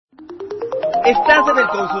Estás en el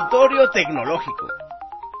Consultorio Tecnológico.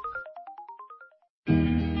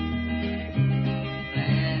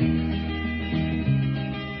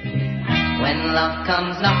 When love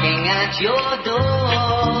comes knocking at your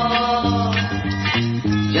door,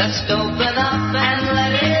 just open up and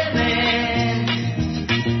let it in.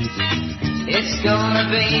 It's gonna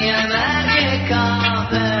be a magic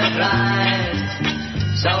carpet ride.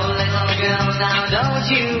 So little girl, now don't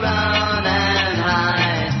you run and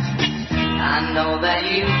hide. I know that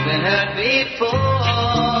you've been hurt before,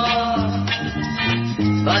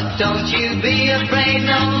 but don't you be afraid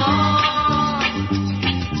no more.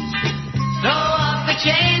 Throw off the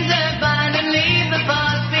chains that bind and leave the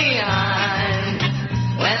past behind.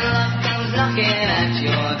 When love comes knocking at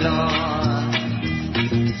your door,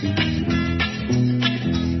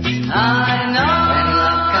 I know when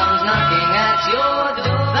love comes knocking at your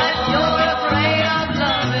door that you're afraid of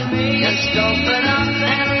loving me. Just open up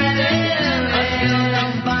and let it in.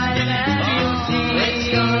 It's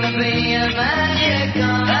gonna be a magic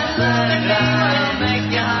carpet ride.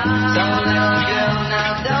 Make your heart so little girl,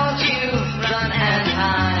 now don't you run and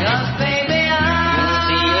hide. 'Cause baby, you'll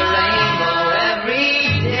see a rainbow every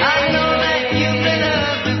day. I know that you've been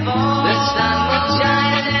hurt before. The sun will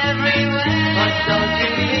shine everywhere, but don't you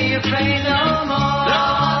be afraid no more.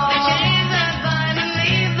 Throw off the chains that bind and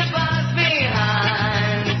leave the past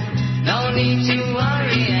behind. No need to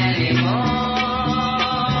worry anymore.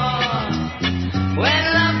 When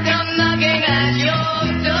love comes knocking at your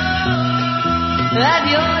door, at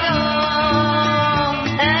your door,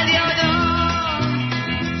 at your door,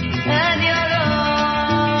 at your door.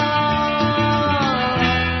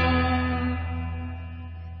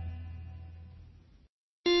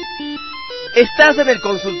 Estás en el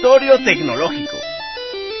Consultorio Tecnológico.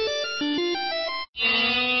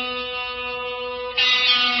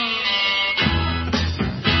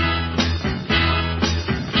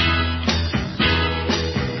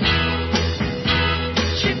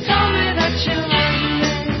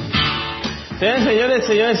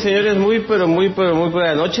 Señores, muy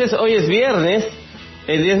buenas noches. Hoy es viernes,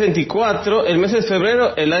 el día es 24, el mes es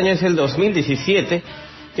febrero, el año es el 2017.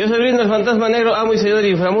 Yo soy Brindo, el fantasma negro, amo y señor del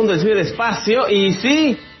inframundo del ciberespacio. Y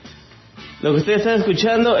sí, lo que ustedes están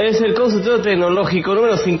escuchando es el Consultorio Tecnológico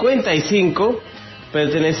número 55,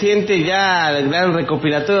 perteneciente ya al gran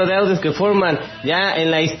recopilatorio de audios que forman ya en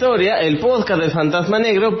la historia el podcast del fantasma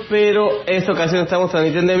negro, pero esta ocasión estamos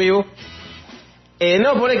transmitiendo en vivo.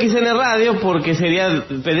 No por XN Radio, porque sería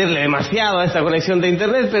pedirle demasiado a esta conexión de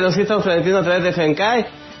internet, pero sí estamos transmitiendo a través de FENCAE,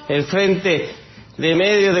 el Frente de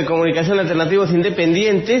Medios de Comunicación Alternativos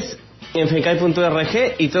Independientes, en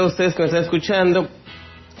FENCAE.org, y todos ustedes que me están escuchando,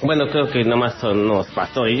 bueno, creo que nomás son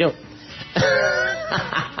Pastor y yo.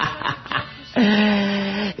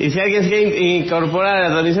 Y si alguien se quiere incorporar a la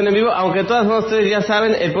transmisión en vivo, aunque de todas formas ustedes ya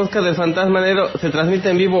saben, el podcast del Fantasma Negro se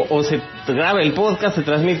transmite en vivo, o se graba el podcast, se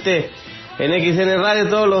transmite en XN Radio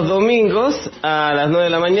todos los domingos a las 9 de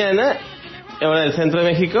la mañana, hora del centro de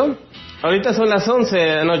México. Ahorita son las 11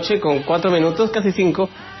 de la noche con 4 minutos, casi 5,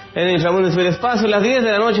 en el inframundo del ciberespacio, las 10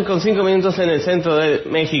 de la noche con 5 minutos en el centro de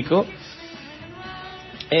México.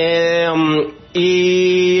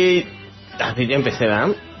 Y... ya empecé,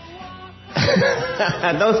 ¿verdad?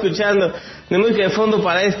 Estamos escuchando de música de fondo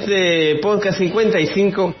para este podcast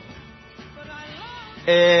 55,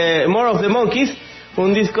 More of the Monkeys,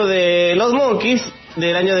 un disco de los Monkeys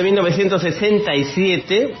del año de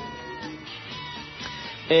 1967.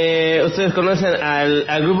 Ustedes conocen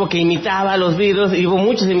al grupo que imitaba a los Beatles, y hubo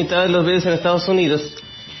muchos imitadores de los Beatles en Estados Unidos.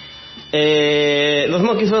 Los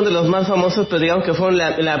Monkeys fueron de los más famosos, pero digamos que fueron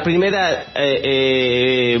la primera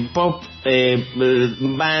pop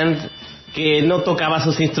band que no tocaba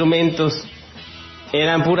sus instrumentos.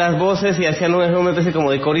 Eran puras voces y hacían una especie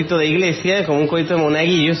como de corito de iglesia, como un corito de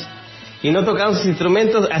monaguillos, y no tocaban sus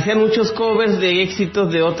instrumentos. Hacían muchos covers de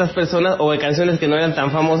éxitos de otras personas o de canciones que no eran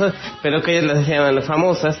tan famosas, pero que ellas las hacían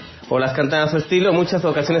famosas o las cantaban a su estilo. En muchas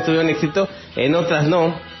ocasiones tuvieron éxito, en otras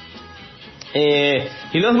no.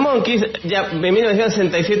 Y los Monkeys, ya en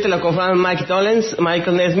 1967 lo conformaron Mike Dolenz,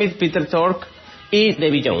 Michael Nesmith, Peter Tork y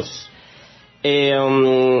Davy Jones. En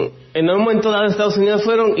un momento dado en Estados Unidos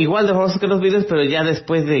fueron igual de famosos que los Beatles, pero ya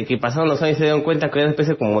después de que pasaron los años se dieron cuenta que era una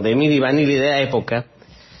especie como de Milli Vanilli de la época.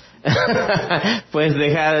 Pues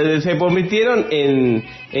se convirtieron en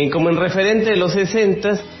como en referente de los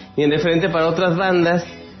 60s y en referente para otras bandas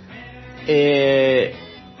de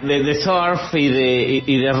surf y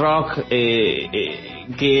de rock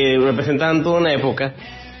que representaban toda una época.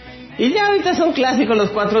 Y ya ahorita son clásicos,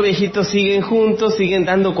 los cuatro viejitos siguen juntos, siguen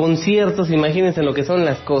dando conciertos, imagínense lo que son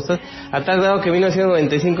las cosas, a tal grado que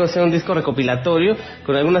 1995 sea un disco recopilatorio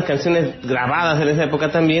con algunas canciones grabadas en esa época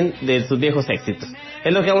también de sus viejos éxitos.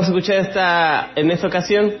 Es lo que vamos a escuchar en esta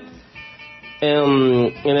ocasión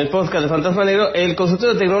en el podcast de Fantasma Negro, el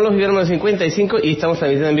Consultorio Tecnológico número 55, y estamos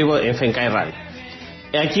transmitiendo en vivo en Fencai Radio.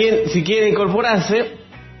 Aquí, si quieren incorporarse,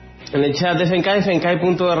 en el chat de Fencai,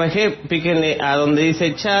 fencai.org, píquenle a donde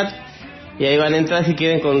dice chat, y ahí van a entrar si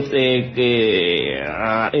quieren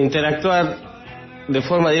interactuar de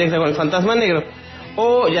forma directa con el Fantasma Negro.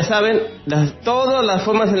 O, ya saben, todas las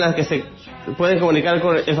formas en las que se pueden comunicar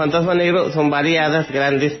con el Fantasma Negro son variadas,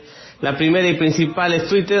 grandes. La primera y principal es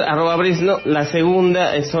Twitter, @Brisno. La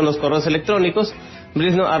segunda son los correos electrónicos,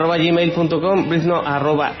 brisno@gmail.com,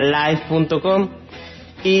 brisno@live.com.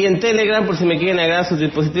 Y en Telegram, por si me quieren agregar sus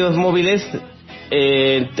dispositivos móviles,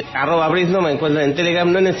 @Brisno, me encuentran en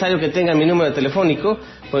Telegram. No es necesario que tengan mi número telefónico,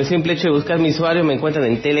 por el simple hecho de buscar mi usuario me encuentran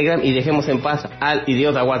en Telegram, y dejemos en paz al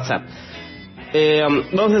idiota WhatsApp.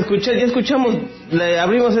 Vamos a escuchar, ya escuchamos,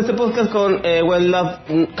 abrimos este podcast con When Love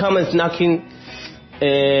Comes Knocking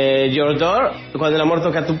Your Door, cuando el amor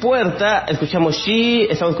toca tu puerta. Escuchamos She,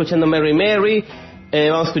 estamos escuchando Mary Mary,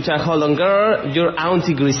 vamos a escuchar Hold On Girl, Your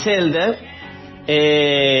Auntie Griselda,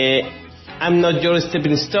 I'm Not Your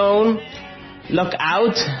Stepping Stone, Lock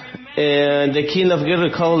Out, The King of Girl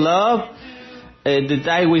Called Love, The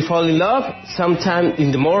Day We Fall in Love, Sometime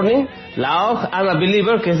in the Morning, Love, I'm a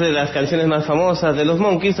Believer, que es de las canciones más famosas de los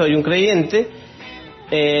Monkees, Soy un creyente,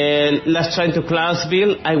 Last Train to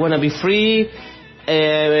Clarksville, I Wanna Be Free,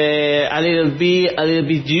 a little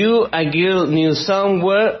bit you, A Girl New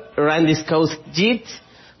Somewhere, Randy's Coast Jet,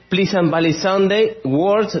 Pleasant Valley Sunday,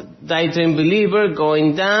 Words, Daydream Believer,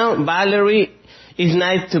 Going Down, Valerie, It's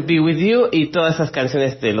Nice to Be With You, y todas esas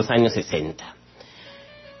canciones de los años 60.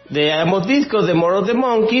 De ambos discos, de More of the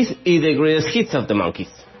Monkees y The Greatest Hits of the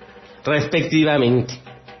Monkees, respectivamente.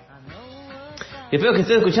 Y espero que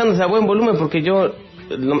estén escuchándose a buen volumen, porque yo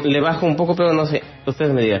le bajo un poco, pero no sé,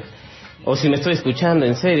 ustedes me dirán. O si me estoy escuchando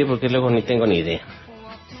en serio, porque luego ni tengo ni idea.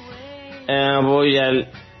 Voy al...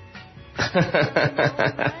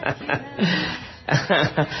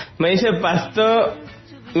 me dice el pastor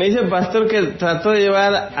que trató de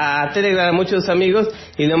llevar a Telegram a muchos amigos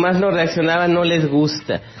y nomás no reaccionaban, no les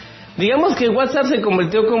gusta. Digamos que WhatsApp se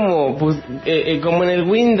convirtió como como en el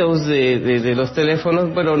Windows de los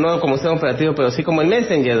teléfonos, pero no como sistema operativo, pero sí como el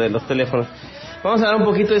Messenger de los teléfonos. Vamos a hablar un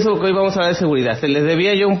poquito de eso, porque hoy vamos a hablar de seguridad. Se les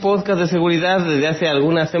debía yo un podcast de seguridad desde hace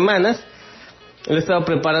algunas semanas. Lo he estado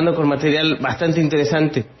preparando con material bastante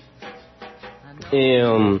interesante. Y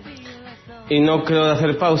no creo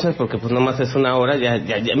hacer pausas, porque pues nomás es una hora.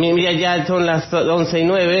 Ya son las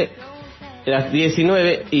 11:09, las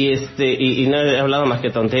 19, y no he hablado más que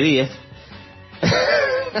tonterías.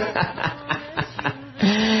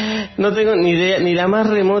 No tengo ni idea, ni la más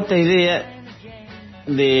remota idea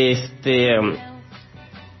de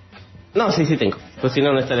no, sí tengo, pues si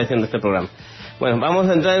no, no estaría haciendo este programa. Bueno, vamos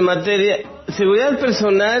a entrar en materia. Seguridad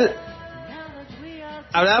personal.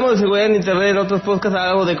 Hablábamos de seguridad en internet en otros podcasts,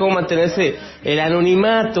 hablábamos de cómo mantenerse el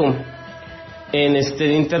anonimato en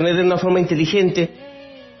internet de una forma inteligente.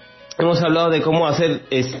 Hemos hablado de cómo hacer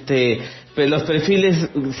los perfiles.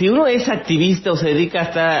 Si uno es activista o se dedica a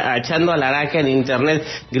estar echando a la araca en internet,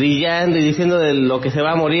 grillando y diciendo de lo que se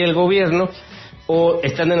va a morir el gobierno, o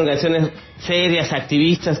estando en organizaciones serias,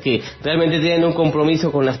 activistas, que realmente tienen un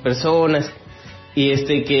compromiso con las personas, y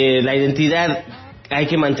que la identidad hay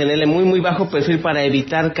que mantenerle muy muy bajo perfil para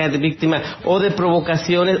evitar caer víctima o de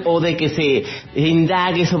provocaciones, o de que se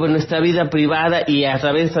indague sobre nuestra vida privada, y a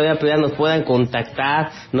través de esta vida privada nos puedan contactar,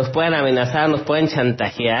 nos puedan amenazar, nos puedan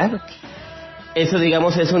chantajear. Eso,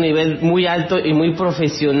 digamos, es un nivel muy alto y muy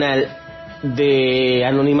profesional de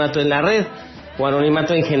anonimato en la red, o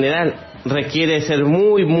anonimato en general. Requiere ser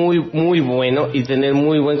muy muy muy bueno y tener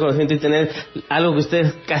muy buen conocimiento, y tener algo que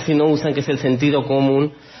ustedes casi no usan, que es el sentido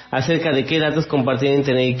común acerca de qué datos compartir en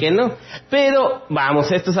internet y qué no. Pero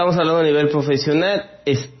vamos, esto estamos hablando a nivel profesional.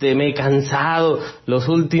 Me he cansado los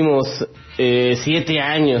últimos 7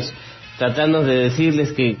 años tratando de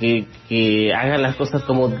decirles que hagan las cosas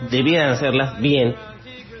como debieran hacerlas, bien,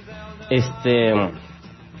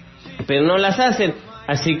 pero no las hacen.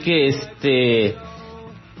 Así que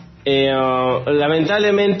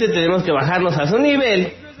lamentablemente tenemos que bajarnos a su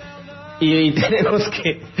nivel, y tenemos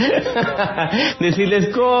que decirles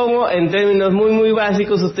cómo, en términos muy muy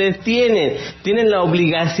básicos, ustedes tienen la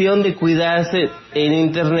obligación de cuidarse en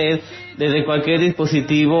internet, desde cualquier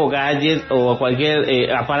dispositivo, gadget o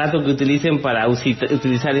cualquier aparato que utilicen para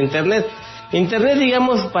utilizar internet. Internet,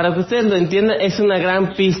 digamos, para que ustedes lo entiendan, es una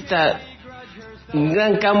gran pista, un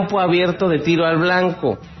gran campo abierto de tiro al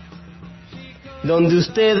blanco, donde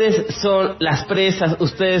ustedes son las presas,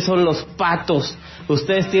 ustedes son los patos,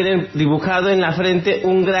 ustedes tienen dibujado en la frente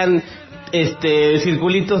un gran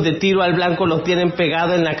circulitos de tiro al blanco, los tienen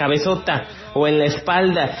pegado en la cabezota o en la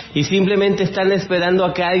espalda y simplemente están esperando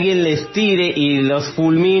a que alguien les tire y los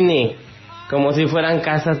fulmine como si fueran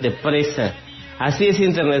casas de presa. Así es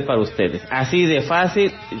Internet para ustedes, así de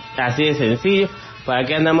fácil, así de sencillo. ¿Para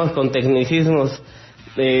qué andamos con tecnicismos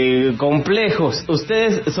complejos?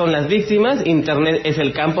 Ustedes son las víctimas, Internet es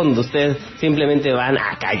el campo donde ustedes simplemente van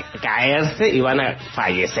a caerse y van a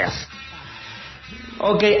fallecer.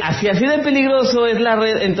 Ok, así de peligroso es la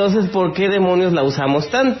red, entonces ¿por qué demonios la usamos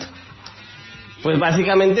tanto? Pues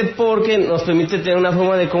básicamente porque nos permite tener una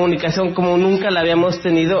forma de comunicación como nunca la habíamos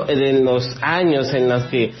tenido en los años en los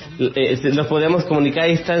que nos podíamos comunicar a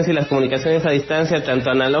distancia y las comunicaciones a distancia, tanto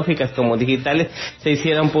analógicas como digitales, se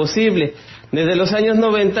hicieran posible. Desde los años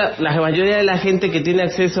 90, la mayoría de la gente que tiene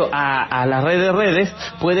acceso a la red de redes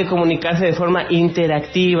puede comunicarse de forma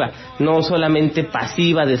interactiva, no solamente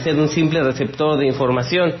pasiva de ser un simple receptor de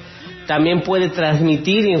información, también puede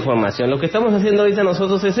transmitir información. Lo que estamos haciendo ahorita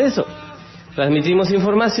nosotros es eso. Transmitimos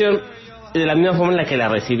información de la misma forma en la que la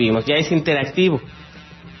recibimos, ya es interactivo.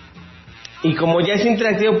 Y como ya es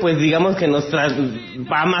interactivo, pues digamos que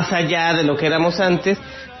va más allá de lo que éramos antes,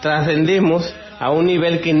 trascendemos a un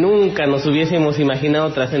nivel que nunca nos hubiésemos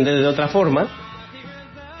imaginado trascender de otra forma,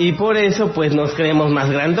 y por eso pues nos creemos más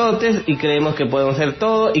grandotes y creemos que podemos hacer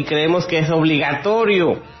todo y creemos que es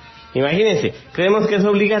obligatorio. Imagínense, creemos que es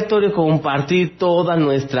obligatorio compartir toda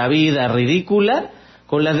nuestra vida ridícula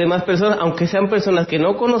con las demás personas, aunque sean personas que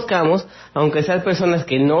no conozcamos, aunque sean personas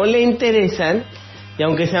que no le interesan, y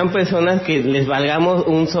aunque sean personas que les valgamos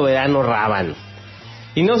un soberano rábano.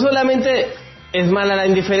 Y no solamente es mala la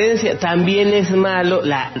indiferencia, también es malo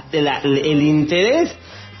el interés,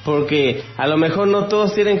 porque a lo mejor no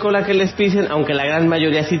todos tienen cola que les pisen, aunque la gran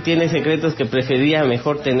mayoría sí tiene secretos que preferiría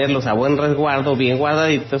mejor tenerlos a buen resguardo, bien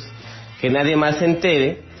guardaditos, que nadie más se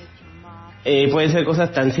entere. Pueden ser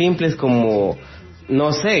cosas tan simples como,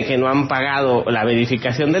 no sé, que no han pagado la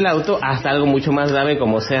verificación del auto, hasta algo mucho más grave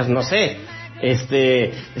como ser, no sé,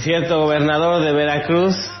 cierto gobernador de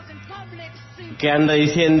Veracruz que anda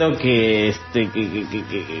diciendo que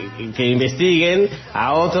investiguen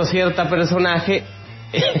a otro cierto personaje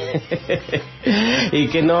y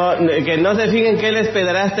que no se fijen que él es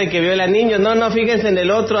pederasta y que viola niños. No, fíjense en el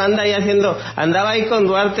otro, andaba ahí con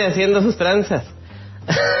Duarte haciendo sus tranzas.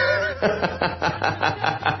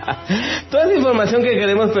 Toda esa información que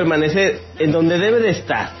queremos permanecer en donde debe de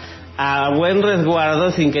estar, a buen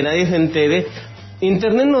resguardo, sin que nadie se entere,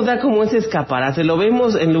 Internet nos da como ese escaparate. Lo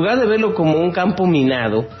vemos, en lugar de verlo como un campo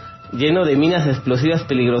minado, lleno de minas explosivas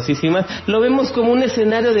peligrosísimas, lo vemos como un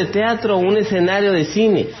escenario de teatro o un escenario de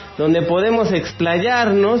cine, donde podemos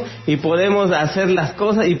explayarnos y podemos hacer las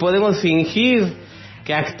cosas y podemos fingir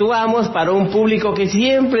que actuamos para un público que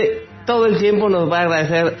siempre, todo el tiempo nos va a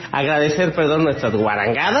agradecer nuestras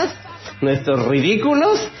guarangadas, nuestros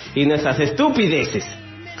ridículos y nuestras estupideces.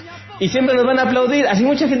 Y siempre nos van a aplaudir. Así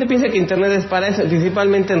mucha gente piensa que Internet es para eso,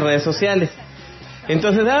 principalmente en redes sociales.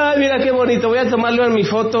 Entonces, mira qué bonito, voy a tomarle mi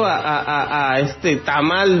foto a este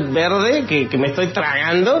tamal verde que me estoy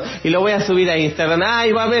tragando y lo voy a subir a Instagram.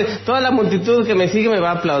 Y va a ver, toda la multitud que me sigue me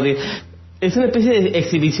va a aplaudir. Es una especie de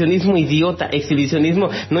exhibicionismo idiota, exhibicionismo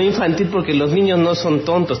no infantil, porque los niños no son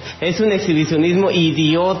tontos, es un exhibicionismo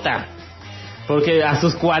idiota. Porque a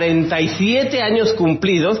sus 47 años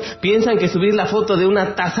cumplidos piensan que subir la foto de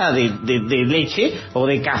una taza de leche o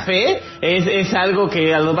de café es algo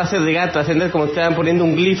que los va a hacer llegar a trascender, como si estaban poniendo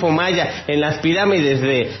un glifo maya en las pirámides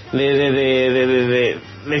de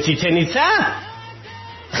Chichén Itzá.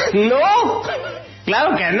 ¡No!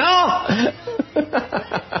 ¡Claro que no!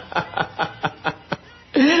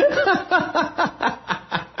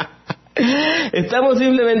 Estamos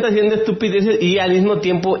simplemente haciendo estupideces y al mismo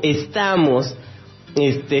tiempo estamos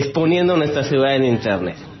exponiendo nuestra seguridad en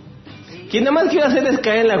Internet. Quien nada más quiero hacer es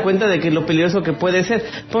caer en la cuenta de que lo peligroso que puede ser.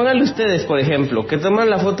 Pónganle ustedes, por ejemplo, que toman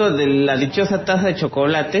la foto de la dichosa taza de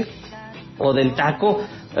chocolate o del taco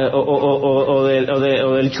o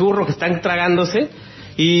del churro que están tragándose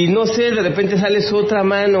y no sé, de repente sale su otra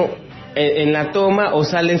mano en la toma, o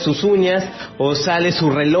salen sus uñas, o sale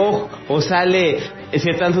su reloj, o sale, si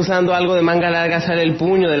están usando algo de manga larga, sale el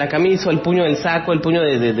puño de la camisa, o el puño del saco, el puño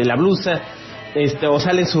de la blusa, o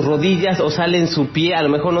salen sus rodillas, o salen su pie, a lo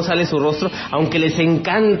mejor no sale su rostro, aunque les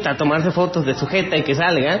encanta tomarse fotos de su jeta y que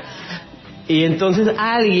salga. Y entonces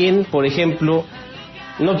alguien, por ejemplo,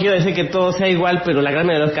 no quiero decir que todo sea igual, pero la gran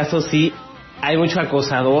mayoría de los casos sí, hay mucho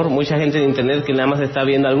acosador, mucha gente en internet que nada más está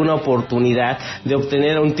viendo alguna oportunidad de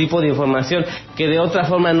obtener un tipo de información que de otra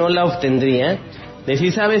forma no la obtendría.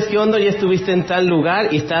 Decir, ¿sabes qué onda? Ya estuviste en tal lugar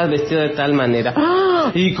y estabas vestido de tal manera.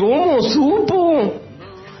 ¡Ah! ¿Y cómo supo?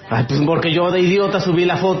 Ay, pues porque yo de idiota subí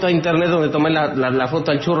la foto a internet donde tomé la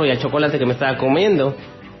foto al churro y al chocolate que me estaba comiendo.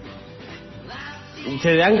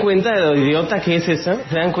 ¿Se dan cuenta de lo idiota que es eso?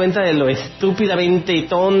 ¿Se dan cuenta de lo estúpidamente y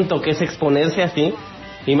tonto que es exponerse así?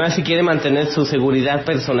 Y más si quiere mantener su seguridad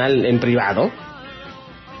personal en privado.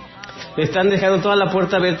 Le están dejando toda la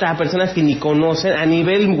puerta abierta a personas que ni conocen a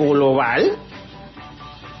nivel global.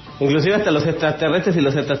 Inclusive hasta los extraterrestres, y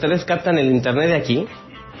los extraterrestres captan el internet de aquí,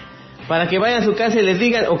 para que vayan a su casa y les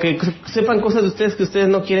digan, o que sepan cosas de ustedes que ustedes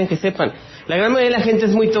no quieren que sepan. La gran mayoría de la gente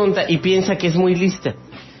es muy tonta y piensa que es muy lista.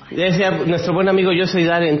 Ya decía nuestro buen amigo Yo Soy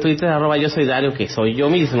Dario en Twitter, @Yo Soy Dario, que soy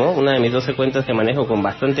yo mismo, una de mis 12 cuentas que manejo con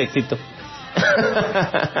bastante éxito.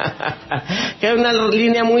 Que hay una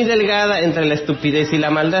línea muy delgada entre la estupidez y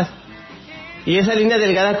la maldad. Y esa línea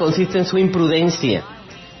delgada consiste en su imprudencia.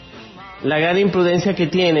 La gran imprudencia que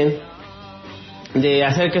tienen de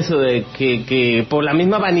hacer que por la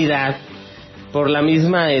misma vanidad, por la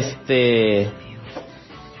misma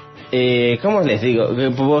 ¿cómo les digo?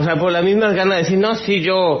 O sea, por las mismas ganas de decir, no, sí,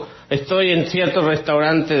 yo estoy en cierto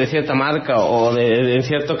restaurante de cierta marca o en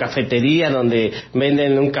cierta cafetería donde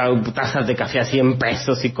venden tazas de café a 100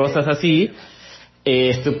 pesos y cosas así,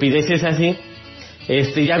 estupideces así.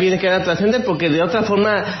 Ya viene que van a trascender, porque de otra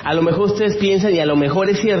forma a lo mejor ustedes piensan, y a lo mejor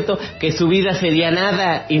es cierto, que su vida sería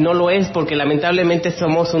nada, y no lo es, porque lamentablemente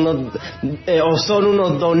somos unos o son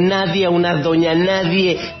unos don nadie, unas doña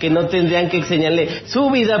nadie, que no tendrían que enseñarle su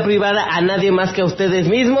vida privada a nadie más que a ustedes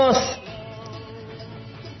mismos.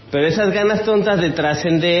 Pero esas ganas tontas de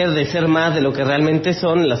trascender, de ser más de lo que realmente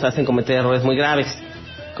son, las hacen cometer errores muy graves,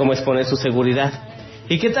 como exponer su seguridad.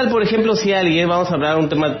 ¿Y qué tal, por ejemplo, si alguien, vamos a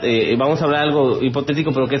hablar algo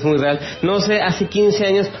hipotético, pero que es muy real, no sé, hace 15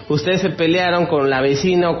 años ustedes se pelearon con la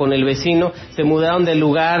vecina o con el vecino, se mudaron del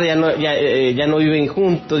lugar, ya no viven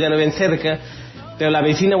juntos, ya no viven cerca, pero la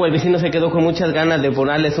vecina o el vecino se quedó con muchas ganas de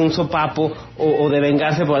ponerles un sopapo o de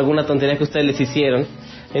vengarse por alguna tontería que ustedes les hicieron?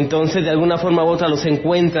 Entonces, de alguna forma u otra los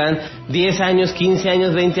encuentran 10 años, 15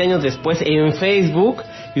 años, 20 años después en Facebook,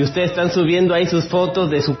 y ustedes están subiendo ahí sus fotos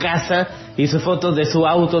de su casa, y sus fotos de su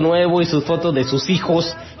auto nuevo, y sus fotos de sus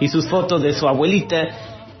hijos, y sus fotos de su abuelita,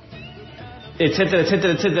 etcétera,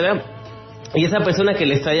 etcétera, etcétera. Y esa persona que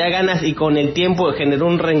les traía ganas y con el tiempo generó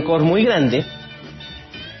un rencor muy grande,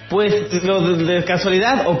 pues de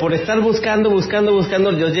casualidad o por estar buscando,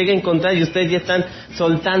 los llega a encontrar, y ustedes ya están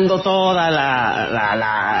soltando toda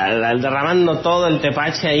derramando todo el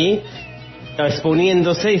tepache ahí,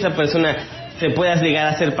 exponiéndose, y esa persona se pueda llegar a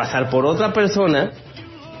hacer pasar por otra persona,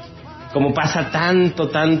 como pasa tanto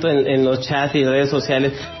en los chats y redes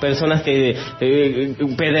sociales, personas que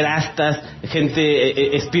pederastas,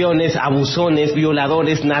 gente, espiones, abusones,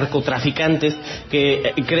 violadores, narcotraficantes,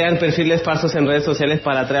 que crean perfiles falsos en redes sociales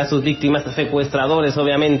para atraer a sus víctimas, secuestradores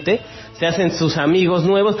obviamente, se hacen sus amigos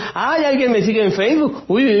nuevos. ¡Ay, alguien me sigue en Facebook!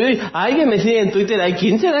 ¡Uy! Alguien me sigue en Twitter. ¡Ay,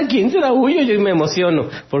 quién será! ¡Uy! Yo me emociono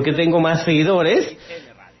porque tengo más seguidores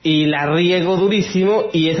y la riego durísimo,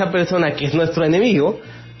 y esa persona que es nuestro enemigo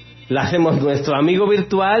la hacemos nuestro amigo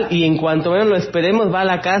virtual, y en cuanto menos lo esperemos va a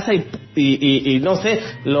la casa y no sé,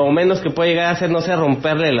 lo menos que puede llegar a hacer, no sé,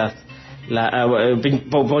 romperle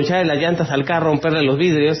poncharle las llantas al carro, romperle los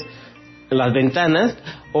vidrios, las ventanas,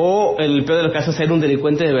 o el peor de los casos, ser un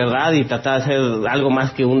delincuente de verdad y tratar de hacer algo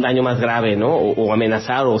más que un daño más grave, ¿no? O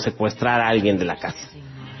amenazar o secuestrar a alguien de la casa.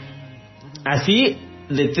 Así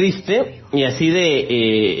de triste y así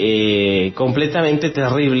de completamente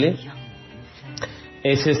terrible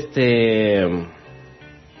es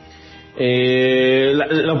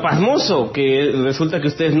lo pasmoso que resulta que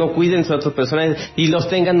ustedes no cuiden a otras personas y los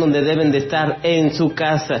tengan donde deben de estar, en su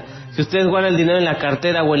casa. Si ustedes guardan el dinero en la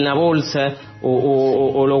cartera o en la bolsa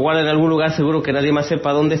o lo guardan en algún lugar seguro que nadie más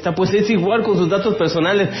sepa dónde está, pues es igual con sus datos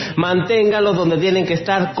personales. Manténgalos donde tienen que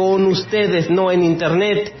estar, con ustedes, no en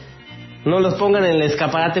internet. No los pongan en el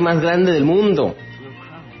escaparate más grande del mundo.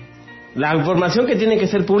 La información que tiene que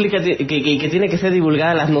ser pública, que tiene que ser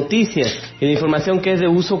divulgada, las noticias y la información que es de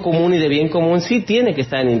uso común y de bien común, sí tiene que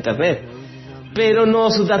estar en internet, pero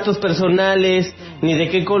no sus datos personales, ni de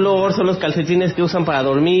qué color son los calcetines que usan para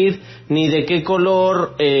dormir, ni de qué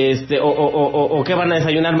color o qué van a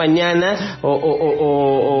desayunar mañana,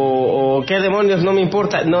 o qué demonios, no me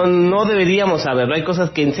importa. No deberíamos saberlo. Hay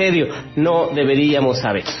cosas que en serio no deberíamos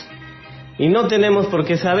saber. Y no tenemos por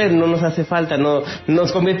qué saber, no nos hace falta, no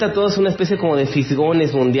nos convierte a todos en una especie como de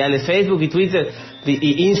fisgones mundiales. Facebook y Twitter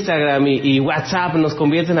y Instagram y WhatsApp nos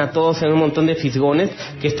convierten a todos en un montón de fisgones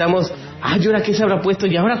que estamos, ¿y ahora qué se habrá puesto?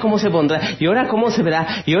 ¿Y ahora cómo se pondrá? ¿Y ahora cómo se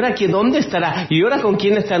verá? ¿Y ahora dónde estará? ¿Y ahora con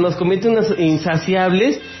quién está? Nos convierten en unos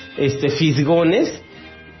insaciables fisgones,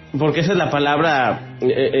 porque esa es la palabra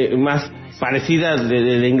más parecida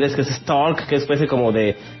de inglés, que es stalk, que es especie como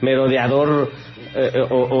de merodeador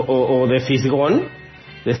o de fisgón,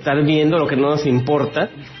 de estar viendo lo que no nos importa.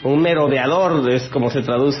 Un merodeador es como se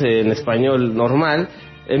traduce en español normal.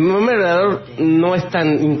 Un merodeador no es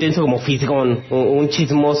tan intenso como fisgón, un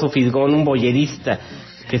chismoso fisgón, un boyerista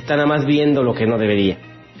que está nada más viendo lo que no debería.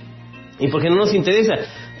 ¿Y por qué no nos interesa?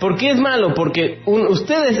 ¿Por qué es malo? Porque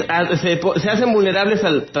ustedes se hacen vulnerables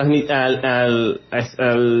al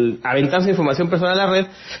aventar su información personal a la red,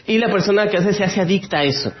 y la persona que hace se hace adicta a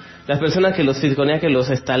eso. La persona que los fisgonea, que los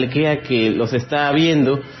stalkea, que los está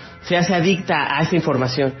viendo, se hace adicta a esa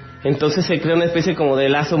información. Entonces se crea una especie como de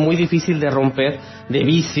lazo muy difícil de romper, de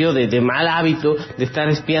vicio, de mal hábito, de estar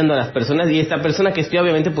espiando a las personas, y esta persona que espía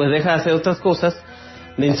obviamente pues deja de hacer otras cosas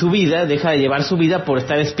en su vida, deja de llevar su vida por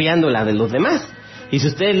estar espiando la de los demás. Y si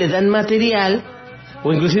ustedes les dan material,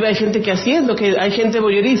 o inclusive hay gente que haciendo, que hay gente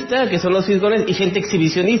voyerista, que son los fisgones, y gente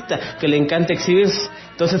exhibicionista, que le encanta exhibirse.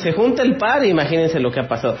 Entonces se junta el par, y imagínense lo que ha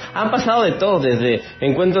pasado. Han pasado de todo, desde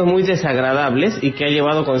encuentros muy desagradables, y que ha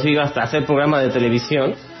llevado consigo hasta hacer programas de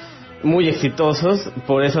televisión muy exitosos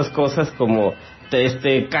por esas cosas, como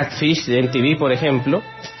Catfish de MTV, por ejemplo.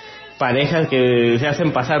 Parejas que se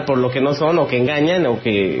hacen pasar por lo que no son, o que engañan, o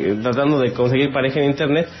que tratando de conseguir pareja en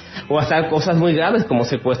internet, o hasta cosas muy graves como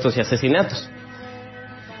secuestros y asesinatos.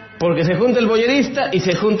 Porque se junta el voyerista y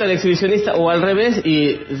se junta el exhibicionista, o al revés,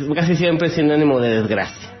 y casi siempre es sinónimo de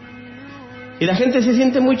desgracia. Y la gente se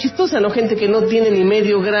siente muy chistosa, ¿no? Gente que no tiene ni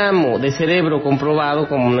medio gramo de cerebro comprobado,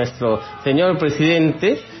 como nuestro señor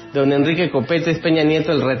presidente, don Enrique Copete Peña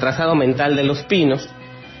Nieto, el retrasado mental de Los Pinos.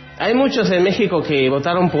 Hay muchos en México que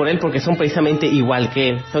votaron por él porque son precisamente igual que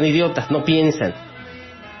él, son idiotas, no piensan.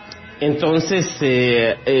 Entonces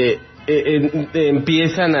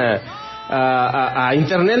empiezan a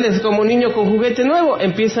Internet es como un niño con juguete nuevo,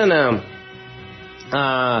 empiezan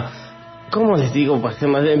 ¿cómo les digo?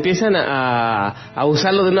 Empiezan a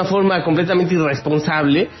usarlo de una forma completamente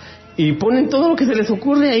irresponsable, y ponen todo lo que se les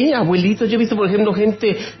ocurre ahí, abuelitos. Yo he visto, por ejemplo,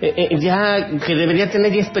 gente ya que debería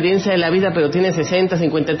tener ya experiencia de la vida, pero tiene 60,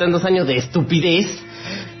 50 y tantos años de estupidez,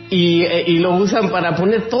 y lo usan para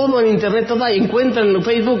poner todo en internet, todo ahí, encuentran en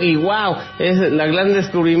Facebook, y wow, es el gran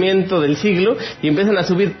descubrimiento del siglo, y empiezan a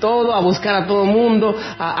subir todo, a buscar a todo mundo,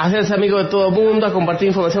 a hacerse amigo de todo mundo, a compartir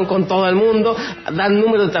información con todo el mundo, dan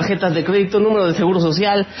números de tarjetas de crédito, números de seguro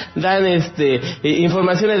social, dan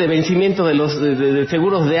informaciones de vencimiento de los de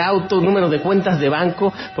seguros de auto, números de cuentas de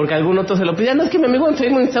banco, porque algún otro se lo pide. No, es que mi amigo en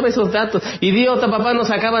Facebook sabe esos datos. Idiota, papá,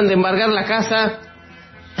 nos acaban de embargar la casa.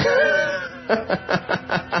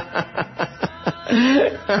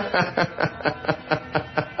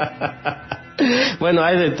 Bueno,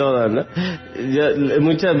 hay de todo, ¿no? Yo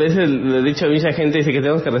muchas veces le he dicho a mucha gente, dice que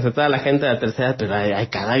tenemos que respetar a la gente de la tercera edad, pero hay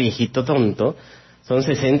cada viejito tonto. Son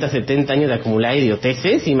 60, 70 años de acumular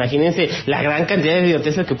idioteces. Imagínense la gran cantidad de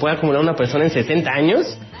idioteces que puede acumular una persona en 60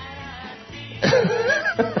 años.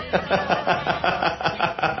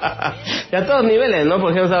 Y a todos niveles, ¿no?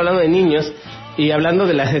 Por ejemplo, estamos hablando de niños y hablando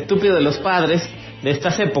de las estúpidas de los padres de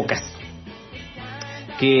estas épocas,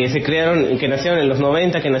 que se crearon, que nacieron en los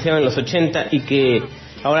 90, que nacieron en los 80 y que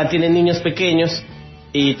ahora tienen niños pequeños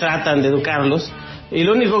y tratan de educarlos. Y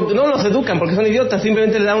lo único, no los educan porque son idiotas,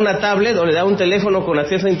 simplemente le da una tablet o le da un teléfono con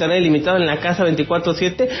acceso a internet ilimitado en la casa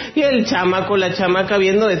 24/7, y el chamaco, la chamaca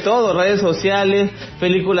viendo de todo, redes sociales,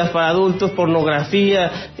 películas para adultos, pornografía,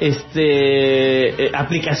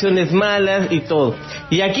 aplicaciones malas y todo.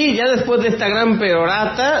 Y aquí, ya después de esta gran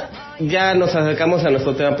perorata, ya nos acercamos a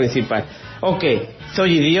nuestro tema principal. Ok,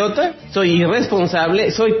 soy idiota, soy irresponsable,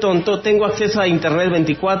 soy tonto, tengo acceso a internet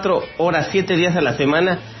 24 horas, 7 días a la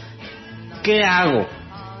semana. ¿Qué hago?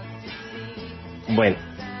 Bueno.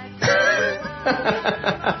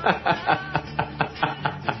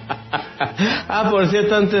 Por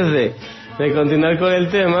cierto, antes de continuar con el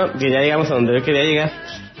tema, que ya llegamos a donde yo quería llegar,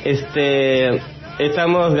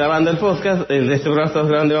 estamos grabando el podcast, de este programa estamos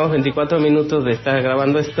grabando, llevamos 24 minutos de estar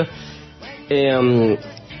grabando esto.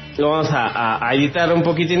 Lo vamos a editar un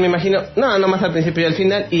poquitín, me imagino, no más al principio y al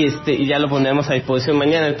final, y ya lo pondremos a disposición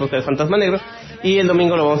mañana, el podcast de Fantasma Negro, y el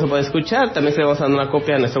domingo lo vamos a poder escuchar. También se le vamos a dar una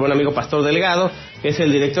copia a nuestro buen amigo Pastor Delgado, que es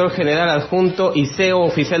el director general adjunto y CEO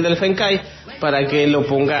oficial del FENCAI, para que lo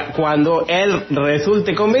ponga cuando él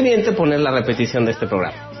resulte conveniente poner la repetición de este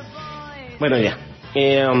programa. Bueno, ya.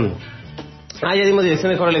 Ya dimos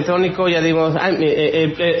dirección de correo electrónico, ya dimos...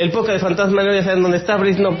 el podcast de Fantasma Negro ya saben dónde está,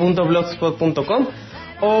 brisno.blogspot.com,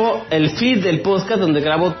 o el feed del podcast donde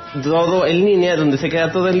grabo todo en línea, donde se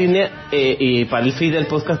queda todo en línea, y para el feed del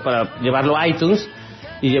podcast para llevarlo a iTunes,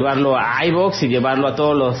 y llevarlo a iVoox, y llevarlo a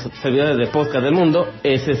todos los servidores de podcast del mundo,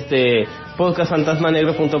 es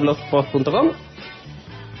podcastfantasmanegro.blogspot.com.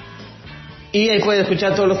 Y ahí pueden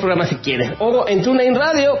escuchar todos los programas si quieren. O en TuneIn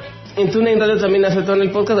Radio. En TuneIn Radio también aceptaron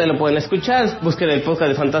el podcast, ahí lo pueden escuchar. Busquen el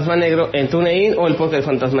podcast de Fantasma Negro en TuneIn, o el podcast de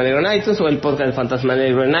Fantasma Negro en iTunes, o el podcast de Fantasma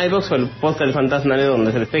Negro en iVoox, o el podcast de Fantasma Negro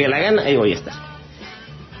donde se les pegue la gana. Ahí voy a estar.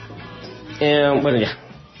 Bueno, ya.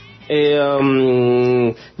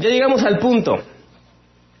 Ya llegamos al punto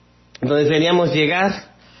donde deberíamos llegar.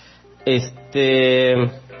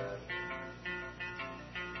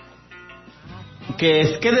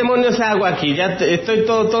 ¿Qué demonios hago aquí? Ya estoy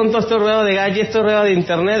todo tonto, estoy rodeado de galles, estoy rodeado de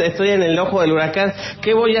internet, estoy en el ojo del huracán.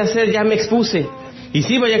 ¿Qué voy a hacer? Ya me expuse. Y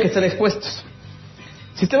sí, vaya que están expuestos.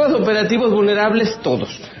 Sistemas operativos vulnerables,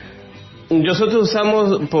 todos. Nosotros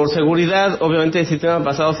usamos por seguridad, obviamente, sistemas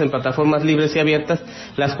basados en plataformas libres y abiertas,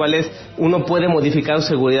 las cuales uno puede modificar su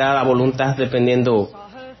seguridad a voluntad dependiendo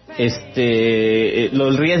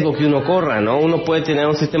el riesgo que uno corra, ¿no? Uno puede tener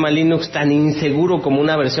un sistema Linux tan inseguro como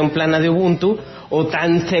una versión plana de Ubuntu, o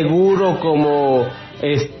tan seguro como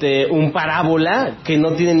un parábola que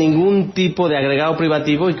no tiene ningún tipo de agregado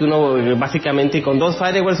privativo, y que uno básicamente con 2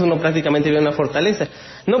 firewalls uno prácticamente ve una fortaleza.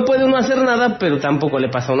 No puede uno hacer nada, pero tampoco le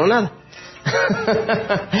pasa a uno nada.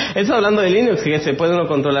 Eso hablando de Linux, que se puede uno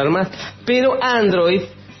controlar más. Pero Android,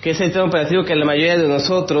 que es el sistema operativo que la mayoría de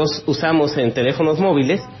nosotros usamos en teléfonos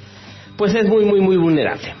móviles, pues es muy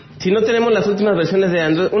vulnerable. Si no tenemos las últimas versiones de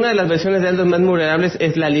Android, una de las versiones de Android más vulnerables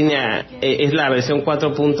es la versión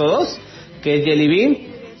 4.2, que es Jelly Bean,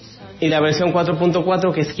 y la versión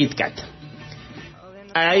 4.4, que es KitKat.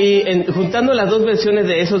 Juntando las dos versiones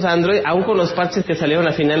de esos Android, aún con los parches que salieron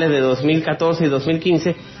a finales de 2014 y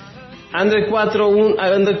 2015, Android 4.1,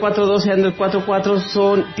 Android 4.2 y Android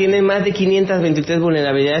 4.4 tienen más de 523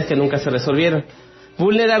 vulnerabilidades que nunca se resolvieron.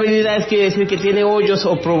 Vulnerabilidades quiere decir que tiene hoyos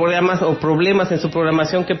o problemas en su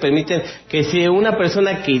programación que permiten que si una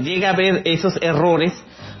persona que llega a ver esos errores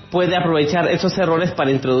puede aprovechar esos errores para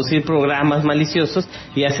introducir programas maliciosos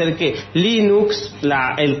y hacer que Linux,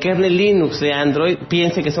 el kernel Linux de Android,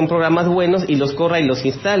 piense que son programas buenos y los corra y los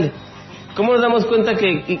instale. ¿Cómo nos damos cuenta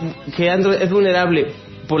que Android es vulnerable?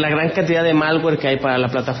 Por la gran cantidad de malware que hay para la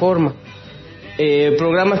plataforma.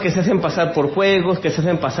 Programas que se hacen pasar por juegos, que se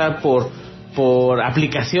hacen pasar por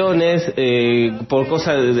aplicaciones, por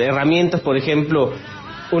cosas de herramientas. Por ejemplo,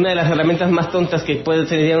 una de las herramientas más tontas que puede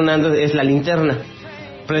tener un Android es la linterna.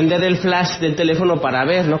 Prender el flash del teléfono para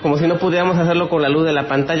ver, ¿no? Como si no pudiéramos hacerlo con la luz de la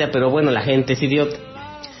pantalla, pero bueno, la gente es idiota.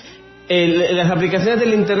 Las aplicaciones de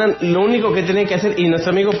linterna, lo único que tiene que hacer, y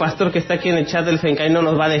nuestro amigo Pastor que está aquí en el chat del Fencai no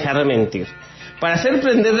nos va a dejar de mentir, para hacer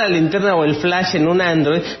prender la linterna o el flash en un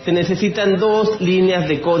Android se necesitan 2 líneas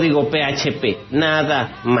de código PHP,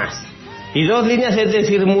 nada más. Y 2 líneas es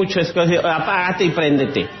decir mucho, es decir, apágate y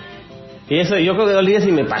préndete. Y eso yo creo que 2 líneas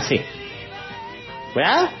y me pasé.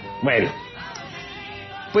 ¿Verdad? Bueno,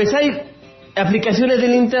 pues hay aplicaciones de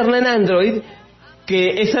linterna en Android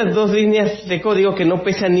que esas 2 líneas de código que no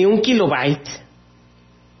pesan ni 1 kilobyte,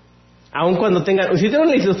 aun cuando tengan, si tengo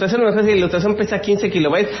la ilustración, a lo mejor si la ilustración pesa 15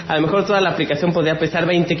 kilobytes, a lo mejor toda la aplicación podría pesar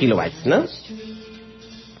 20 kilobytes, ¿no?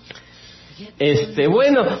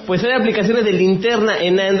 Bueno, pues hay aplicaciones de linterna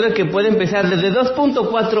en Android que pueden pesar desde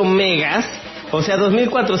 2.4 megas, o sea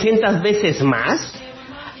 2400 veces más,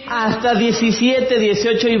 hasta 17,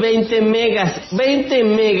 18 y 20 megas. 20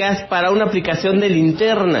 megas para una aplicación de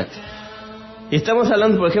linterna. Y estamos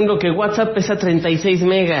hablando, por ejemplo, que WhatsApp pesa 36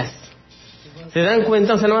 megas. ¿Se dan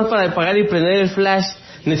cuenta? O sea, nada más para apagar y prender el flash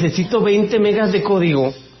necesito 20 megas de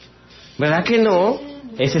código. ¿Verdad que no?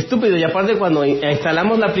 Es estúpido. Y aparte, cuando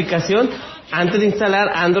instalamos la aplicación, antes de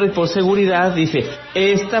instalar Android por seguridad, dice,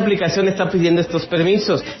 esta aplicación está pidiendo estos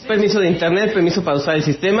permisos. Permiso de internet, permiso para usar el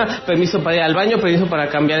sistema, permiso para ir al baño, permiso para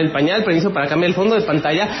cambiar el pañal, permiso para cambiar el fondo de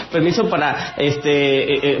pantalla, permiso para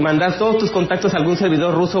mandar todos tus contactos a algún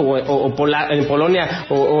servidor ruso en Polonia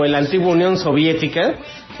o en la antigua Unión Soviética.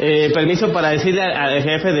 Permiso para decirle al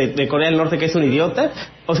jefe de Corea del Norte que es un idiota.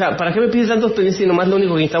 O sea, ¿para qué me pides tantos permisos si nomás lo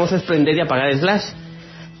único que necesitamos es prender y apagar el flash?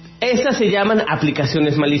 Estas se llaman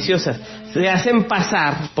aplicaciones maliciosas. Se hacen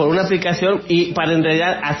pasar por una aplicación y para en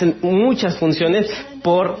realidad hacen muchas funciones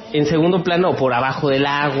en segundo plano o por abajo del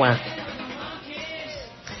agua.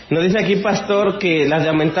 Nos dice aquí Pastor que las de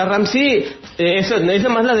aumentar RAM, sí, eso no es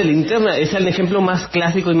más la de linterna, es el ejemplo más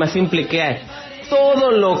clásico y más simple que hay.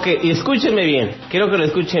 Todo lo que, y escúchenme bien, quiero que lo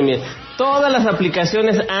escuchen bien, Todas las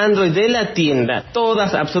aplicaciones Android de la tienda,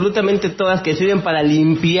 todas, absolutamente todas, que sirven para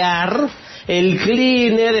limpiar, el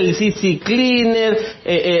cleaner, el CC cleaner,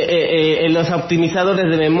 los optimizadores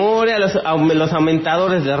de memoria, los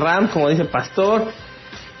aumentadores de RAM, como dice Pastor,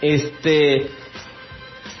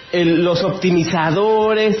 los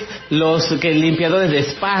optimizadores, los limpiadores de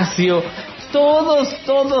espacio,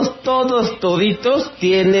 toditos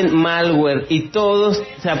tienen malware y todos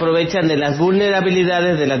se aprovechan de las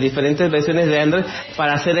vulnerabilidades de las diferentes versiones de Android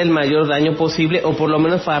para hacer el mayor daño posible, o por lo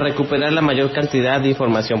menos para recuperar la mayor cantidad de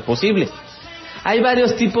información posible. Hay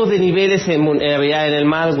varios tipos de niveles en el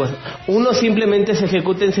malware. Uno simplemente se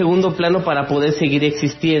ejecuta en segundo plano para poder seguir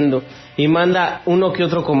existiendo y manda uno que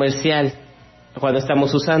otro comercial cuando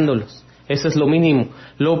estamos usándolos. Eso es lo mínimo.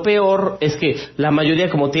 Lo peor es que la mayoría,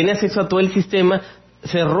 como tiene acceso a todo el sistema,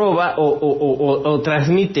 se roba o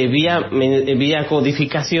transmite vía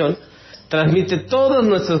codificación, transmite todos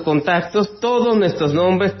nuestros contactos, todos nuestros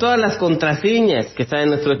nombres, todas las contraseñas que están en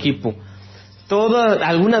nuestro equipo,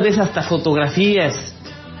 alguna vez hasta fotografías,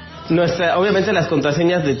 obviamente las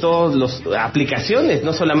contraseñas de todas las aplicaciones,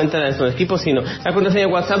 no solamente de nuestros equipos, sino la contraseña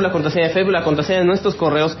de WhatsApp, la contraseña de Facebook, la contraseña de nuestros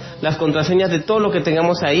correos, las contraseñas de todo lo que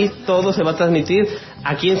tengamos ahí. Todo se va a transmitir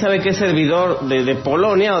a quién sabe qué servidor de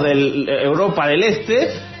Polonia o de Europa del Este,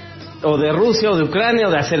 o de Rusia o de Ucrania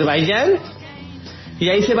o de Azerbaiyán, y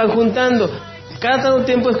ahí se van juntando. Cada tanto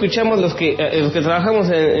tiempo escuchamos los que trabajamos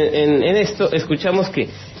en esto, escuchamos que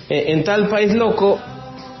en tal país loco,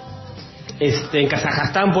 en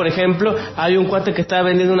Kazajstán, por ejemplo, hay un cuate que está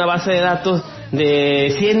vendiendo una base de datos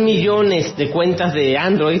de 100 millones de cuentas de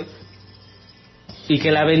Android y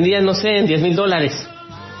que la vendían, no sé, en $10,000.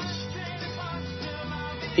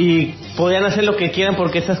 Y podían hacer lo que quieran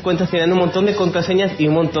porque esas cuentas tenían un montón de contraseñas y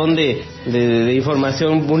un montón de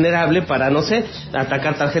información vulnerable para, no sé,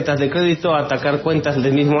 atacar tarjetas de crédito, atacar cuentas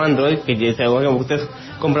del mismo Android, que ustedes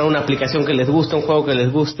compran una aplicación que les gusta, un juego que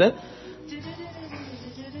les gusta.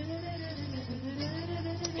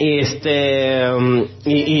 Y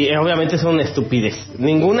obviamente son estupidez.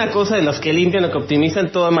 Ninguna cosa de los que limpian o que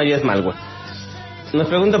optimizan, toda mayoría es malware. Nos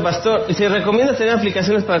pregunta Pastor, ¿se recomienda tener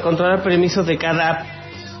aplicaciones para controlar permisos de cada app?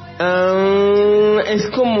 Es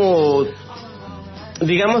como,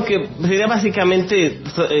 digamos que sería básicamente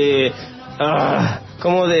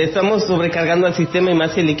como estamos sobrecargando al sistema, y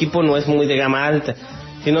más si el equipo no es muy de gama alta.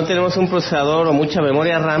 Si no tenemos un procesador o mucha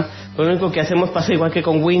memoria RAM, lo único que hacemos pasa igual que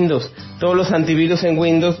con Windows. Todos los antivirus en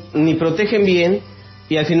Windows ni protegen bien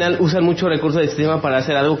y al final usan mucho recurso del sistema para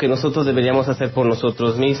hacer algo que nosotros deberíamos hacer por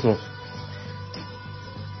nosotros mismos.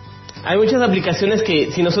 Hay muchas aplicaciones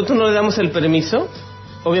que si nosotros no le damos el permiso,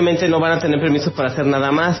 obviamente no van a tener permiso para hacer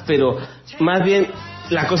nada más, pero más bien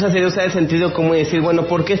la cosa sería usar el sentido común y decir, bueno,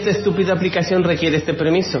 ¿por qué esta estúpida aplicación requiere este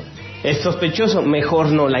permiso? Es sospechoso,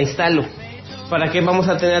 mejor no la instalo. ¿Para qué vamos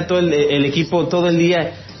a tener todo el equipo todo el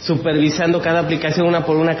día supervisando cada aplicación una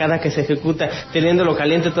por una cada que se ejecuta, teniéndolo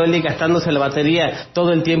caliente todo el día, gastándose la batería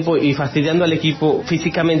todo el tiempo y fastidiando al equipo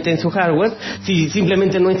físicamente en su hardware, si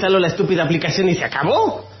simplemente no instalo la estúpida aplicación y se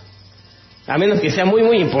acabó? A menos que sea muy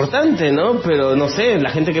muy importante, ¿no? Pero no sé, la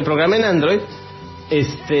gente que programa en Android,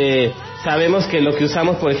 sabemos que lo que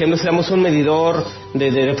usamos, por ejemplo, si usamos un medidor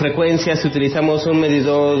de frecuencias, si utilizamos un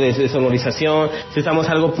medidor de sonorización, si usamos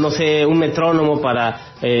algo, no sé, un metrónomo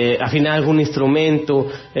para afinar algún instrumento,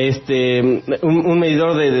 un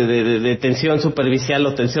medidor de tensión superficial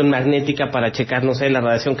o tensión magnética para checar, no sé, la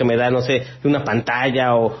radiación que me da, no sé, de una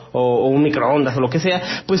pantalla o un microondas o lo que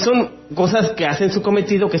sea, pues son cosas que hacen su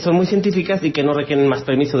cometido, que son muy científicas y que no requieren más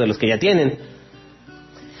permiso de los que ya tienen.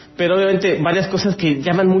 Pero obviamente varias cosas que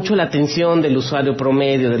llaman mucho la atención del usuario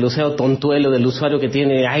promedio, del usuario tontuelo, del usuario que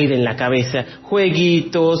tiene aire en la cabeza,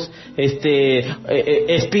 jueguitos,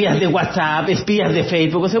 espías de WhatsApp, espías de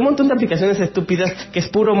Facebook, o sea, un montón de aplicaciones estúpidas que es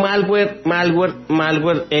puro malware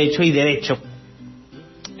hecho y derecho,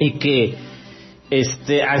 y que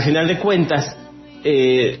al final de cuentas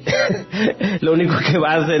lo único que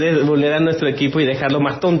va a hacer es vulnerar nuestro equipo y dejarlo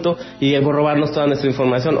más tonto y robarnos toda nuestra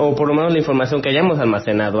información, o por lo menos la información que hayamos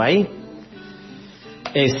almacenado ahí.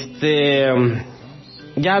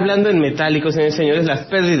 Ya hablando en metálico, señores, las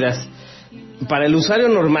pérdidas para el usuario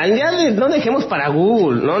normal, no dejemos para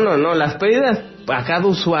Google, no, las pérdidas a cada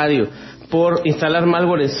usuario por instalar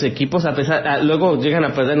malware en sus equipos, luego llegan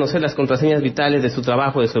a perder, no sé, las contraseñas vitales de su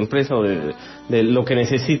trabajo, de su empresa o de lo que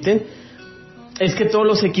necesiten. Es que todos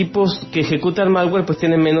los equipos que ejecutan malware pues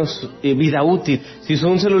tienen menos vida útil. Si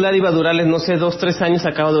un celular iba a durarles, no sé, 2-3 años,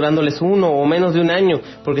 acaba durándoles 1 o menos de 1 año,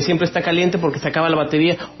 porque siempre está caliente, porque se acaba la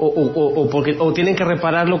batería, o tienen que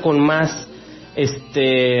repararlo con más,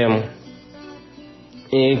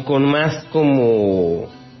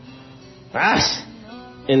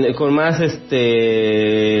 con más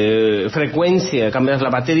frecuencia, cambiar la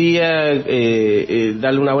batería,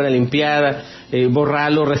 darle una buena limpiada,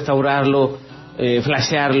 borrarlo, restaurarlo,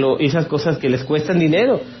 flashearlo, esas cosas que les cuestan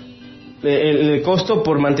dinero. El costo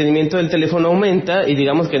por mantenimiento del teléfono aumenta y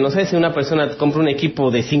digamos que no sé, si una persona compra un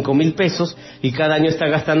equipo de 5,000 pesos y cada año está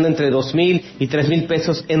gastando entre 2,000 y 3,000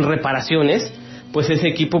 pesos en reparaciones, pues ese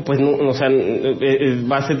equipo pues no, o sea,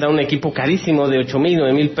 va a ser un equipo carísimo de 8,000,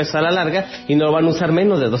 9,000 pesos a la larga y no lo van a usar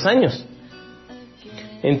menos de 2 años.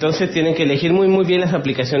 Entonces tienen que elegir muy muy bien las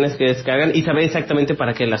aplicaciones que descargan y saber exactamente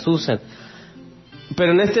para qué las usan.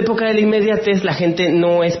 Pero en esta época de la inmediatez la gente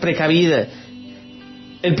no es precavida.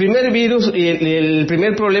 El primer virus y el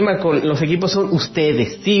primer problema con los equipos son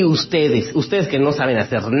ustedes, sí, ustedes que no saben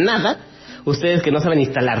hacer nada, ustedes que no saben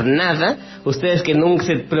instalar nada, ustedes que nunca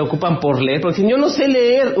se preocupan por leer, porque si yo no sé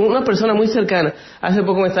leer, una persona muy cercana, hace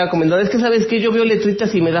poco me estaba comentando, es que sabes que yo veo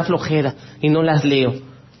letritas y me da flojera y no las leo.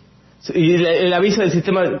 Y el aviso del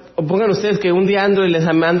sistema, pongan ustedes que un día Android les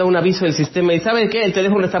manda un aviso del sistema y ¿saben qué? El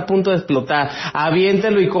teléfono está a punto de explotar,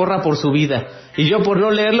 aviéntelo y corra por su vida. Y yo por no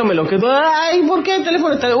leerlo me lo quedo, ay, ¿por qué el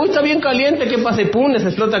teléfono está bien caliente? ¿Qué pasa? Y pum, les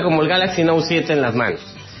explota como el Galaxy Note 7 en las manos.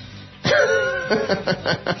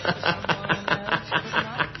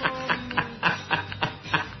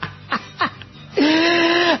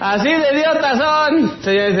 Así de idiotas son,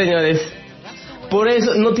 señores y señores. Por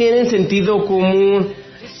eso no tienen sentido común.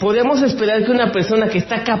 Podemos esperar que una persona que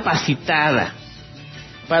está capacitada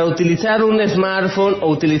para utilizar un smartphone o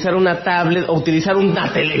utilizar una tablet o utilizar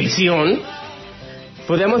una televisión,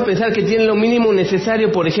 podríamos pensar que tiene lo mínimo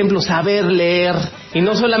necesario, por ejemplo, saber leer. Y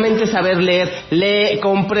no solamente saber leer,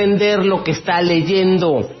 comprender lo que está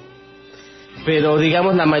leyendo. Pero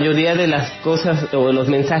digamos la mayoría de las cosas o de los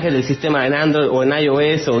mensajes del sistema en Android o en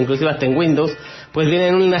iOS o inclusive hasta en Windows, pues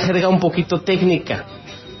vienen en una jerga un poquito técnica.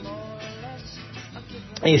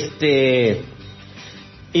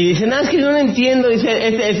 Y dicen, es que yo no entiendo, dice,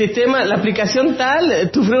 el sistema, la aplicación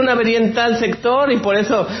tal, sufrió una avería en tal sector y por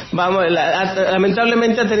eso,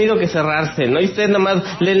 lamentablemente ha tenido que cerrarse, ¿no? Y ustedes nomás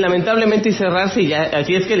leen lamentablemente y cerrarse y ya,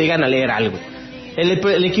 así es que llegan a leer algo.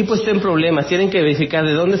 El equipo está en problemas, tienen que verificar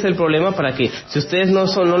de dónde es el problema para que, si ustedes no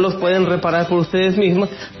los pueden reparar por ustedes mismos,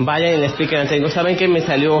 vayan y le expliquen al técnico. ¿Saben que me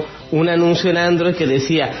salió un anuncio en Android que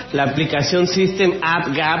decía, la aplicación System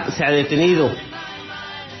App Gap se ha detenido?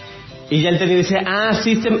 Y ya el técnico dice,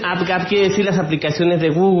 System App Gap quiere decir las aplicaciones de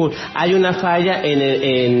Google. Hay una falla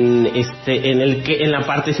en la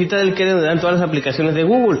partecita del que donde dan todas las aplicaciones de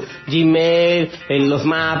Google. Gmail, los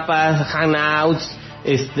mapas, Hangouts,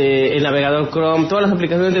 el navegador Chrome, todas las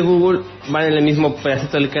aplicaciones de Google van en el mismo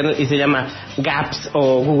pedacito del kernel y se llama Gaps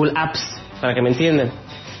o Google Apps, para que me entiendan.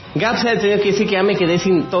 Gaps se ha detenido, quiere decir que ya me quedé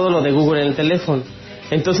sin todo lo de Google en el teléfono.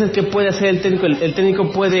 Entonces, ¿qué puede hacer el técnico? El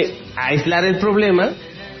técnico puede aislar el problema,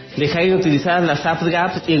 dejar de utilizar las app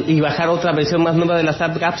gaps y bajar otra versión más nueva de las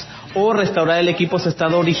app gaps, o restaurar el equipo a su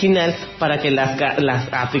estado original para que las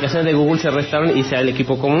aplicaciones de Google se restauren y sea el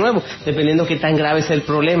equipo como nuevo, dependiendo qué tan grave sea el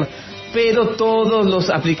problema. Pero todas las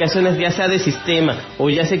aplicaciones, ya sea de sistema o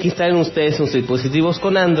ya sea que instalen ustedes sus dispositivos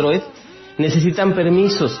con Android, necesitan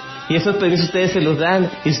permisos, y esos permisos ustedes se los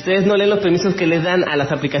dan, y si ustedes no leen los permisos que les dan a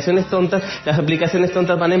las aplicaciones tontas, las aplicaciones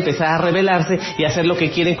tontas van a empezar a rebelarse y a hacer lo que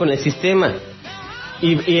quieren con el sistema.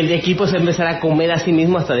 Y el equipo se empezará a comer a sí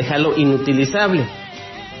mismo hasta dejarlo inutilizable.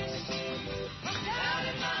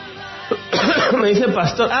 Me dice el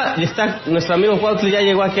pastor, ya está nuestro amigo Cuautli, ya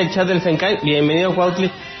llegó aquí al chat del Fencai. Bienvenido, Cuautli.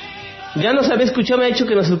 Ya nos había escuchado, me ha dicho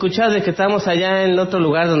que nos escuchaba de que estábamos allá en el otro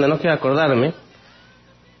lugar donde no quiero acordarme.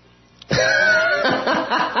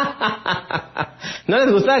 ¿No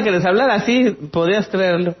les gustaba que les hablara así? Podrías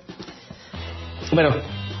creerlo. Bueno,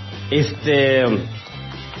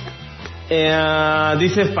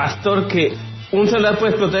 dice el pastor que un celular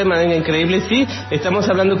puede explotar de manera increíble. Sí, estamos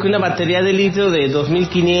hablando que una batería de litio de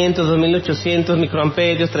 2500, 2800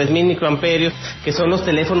 microamperios, 3000 microamperios, que son los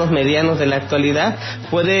teléfonos medianos de la actualidad,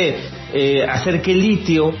 puede hacer que el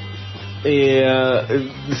litio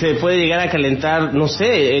se puede llegar a calentar. No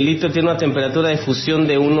sé, el litio tiene una temperatura de fusión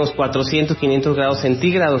de unos 400, 500 grados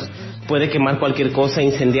centígrados. Puede quemar cualquier cosa,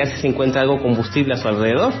 incendiarse si se encuentra algo combustible a su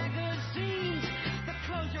alrededor.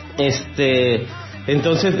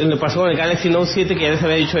 Entonces, lo pasó con el Galaxy Note 7, que ya les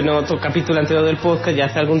había dicho en otro capítulo anterior del podcast, ya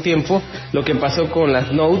hace algún tiempo, lo que pasó con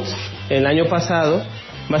las Notes el año pasado.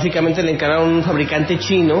 Básicamente le encargaron un fabricante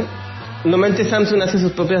chino. Normalmente Samsung hace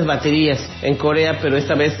sus propias baterías en Corea, pero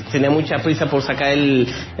esta vez tenía mucha prisa por sacar el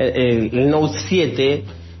Note 7,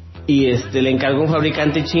 y le encargó un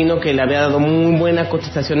fabricante chino que le había dado muy buena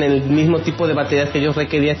cotización en el mismo tipo de baterías que ellos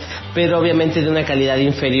requerían, pero obviamente de una calidad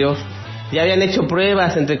inferior. Ya habían hecho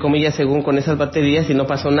pruebas, entre comillas, según con esas baterías y no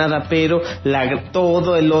pasó nada, pero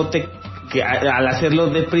todo el lote, que al hacerlo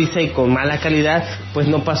deprisa y con mala calidad, pues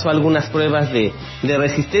no pasó algunas pruebas de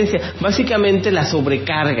resistencia. Básicamente las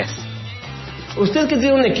sobrecargas. Usted que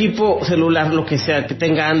tiene un equipo celular, lo que sea, que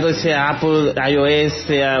tenga Android, sea Apple, iOS,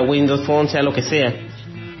 sea Windows Phone, sea lo que sea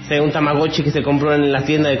un Tamagotchi que se compró en la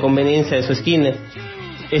tienda de conveniencia de su esquina,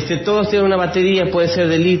 todos tienen una batería, puede ser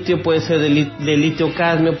de litio, puede ser de litio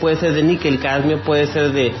cadmio, puede ser de níquel cadmio, puede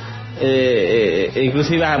ser de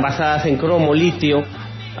inclusive basadas en cromo litio.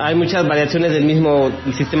 Hay muchas variaciones del mismo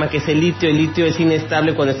sistema que es el litio. El litio es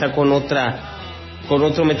inestable cuando está con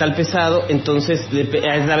otro metal pesado, entonces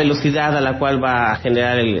es la velocidad a la cual va a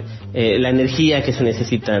generar la energía que se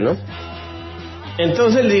necesita, ¿no?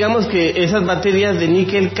 Entonces digamos que esas baterías de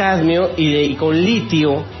níquel cadmio y con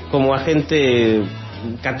litio como agente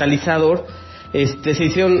catalizador se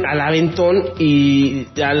hicieron al aventón, y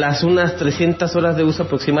a las unas 300 horas de uso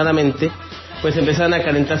aproximadamente pues empezaron a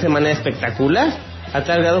calentarse de manera espectacular, a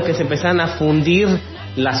tal grado que se empezaron a fundir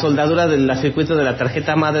la soldadura de los circuitos de la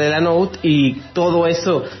tarjeta madre de la Note, y todo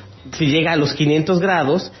eso, si llega a los 500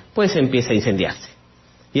 grados, pues empieza a incendiarse.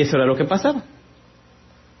 Y eso era lo que pasaba.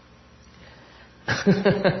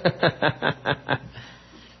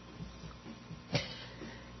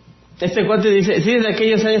 Este cuate dice, sí, desde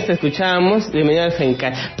aquellos años te escuchábamos, bienvenido al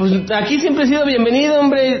Fencay. Pues aquí siempre he sido bienvenido,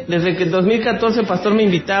 hombre, desde que en 2014 el pastor me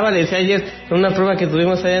invitaba, le decía ayer en una prueba que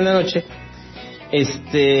tuvimos allá en la noche,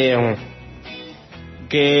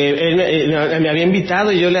 que él me había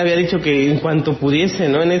invitado y yo le había dicho que en cuanto pudiese,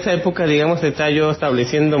 ¿no? En esa época, digamos, estaba yo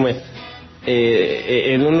estableciéndome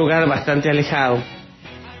en un lugar bastante alejado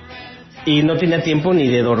y no tenía tiempo ni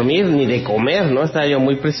de dormir ni de comer, ¿no? Estaba yo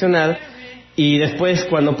muy presionado. Y después,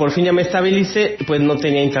 cuando por fin ya me estabilicé, pues no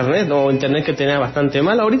tenía internet, o internet que tenía bastante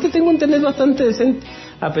mal. Ahorita tengo internet bastante decente,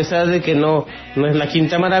 a pesar de que no es la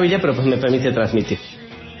quinta maravilla, pero pues me permite transmitir.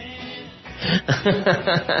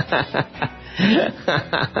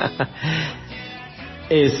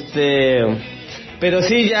 Pero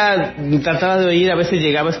sí, ya trataba de oír, a veces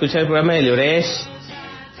llegaba a escuchar el programa de Lloresh,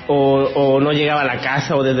 o no llegaba a la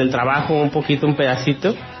casa, o desde el trabajo un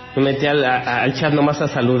pedacito. Me metía al chat nomás a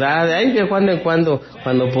saludar, de cuando en cuando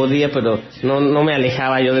podía, pero no me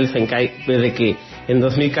alejaba yo del Fencay. Desde que en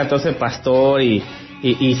 2014 Pastor y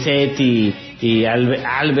Seth y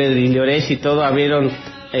Albert y Lloresh y todo abrieron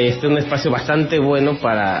un espacio bastante bueno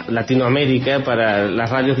para Latinoamérica, para las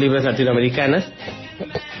radios libres latinoamericanas,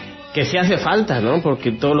 que sí hace falta, ¿no?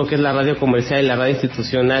 Porque todo lo que es la radio comercial y la radio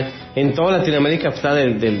institucional en toda Latinoamérica está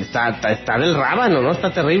del rábano, ¿no?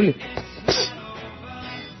 Está terrible.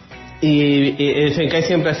 Y el Fencay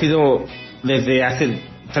siempre ha sido, desde hace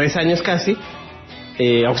 3 años casi,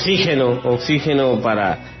 oxígeno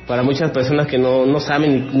para muchas personas que no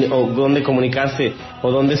saben dónde comunicarse o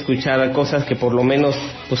dónde escuchar cosas que por lo menos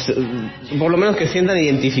que sientan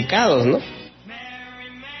identificados, ¿no?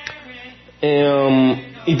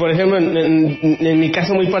 Y por ejemplo, en mi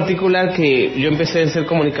caso muy particular, que yo empecé a ser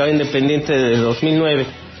comunicador independiente desde 2009,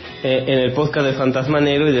 en el podcast de Fantasma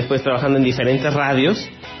Negro, y después trabajando en diferentes radios,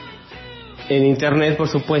 en internet por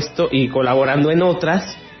supuesto, y colaborando en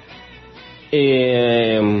otras,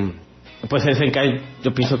 pues el Fencay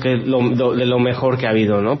yo pienso que es de lo mejor que ha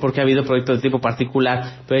habido, ¿no? Porque ha habido proyectos de tipo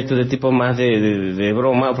particular, proyectos de tipo más de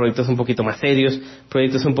broma, proyectos un poquito más serios,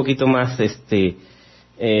 proyectos un poquito más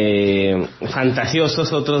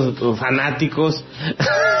fantasiosos, otros fanáticos,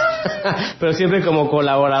 pero siempre como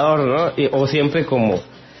colaborador, ¿no? O siempre como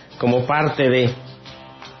parte de...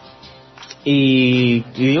 Y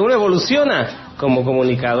uno evoluciona como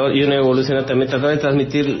comunicador, y uno evoluciona también tratando de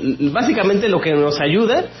transmitir básicamente lo que nos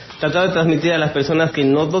ayuda, tratar de transmitir a las personas que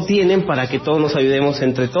no lo tienen, para que todos nos ayudemos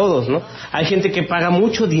entre todos, ¿no? Hay gente que paga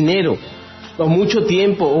mucho dinero o mucho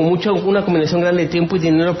tiempo o una combinación grande de tiempo y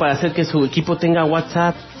dinero para hacer que su equipo tenga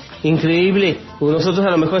WhatsApp. Increíble. Nosotros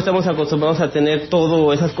a lo mejor estamos acostumbrados a tener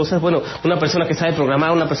todo esas cosas. Bueno, una persona que sabe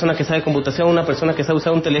programar, una persona que sabe computación, una persona que sabe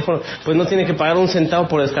usar un teléfono, pues no tiene que pagar un centavo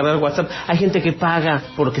por descargar WhatsApp. Hay gente que paga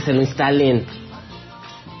porque se lo instalen,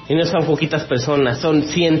 y no son poquitas personas, son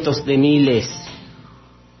cientos de miles.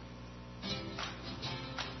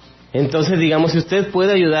 Entonces, digamos, si usted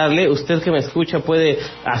puede ayudarle, usted que me escucha, puede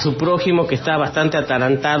a su prójimo que está bastante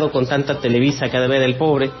atarantado con tanta Televisa cada vez del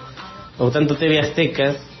pobre, o tanto TV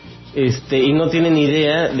Azteca, y no tienen ni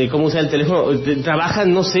idea de cómo usar el teléfono,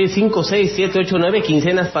 trabajan, no sé, 5, 6, 7, 8, 9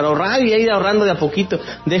 quincenas para ahorrar, y ir ahorrando de a poquito,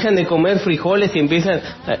 dejan de comer frijoles y empiezan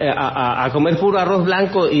a comer puro arroz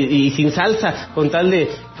blanco y sin salsa, con tal de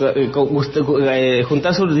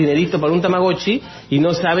juntar su dinerito para un Tamagotchi y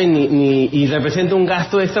no saben y representa un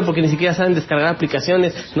gasto extra porque ni siquiera saben descargar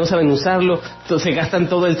aplicaciones, no saben usarlo, se gastan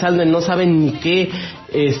todo el saldo en no saben ni qué,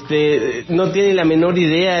 no tienen la menor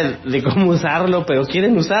idea de cómo usarlo, pero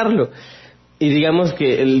quieren usarlo. Y digamos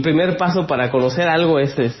que el primer paso para conocer algo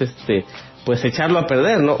es pues echarlo a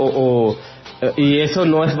perder, ¿no? Y eso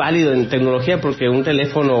no es válido en tecnología porque un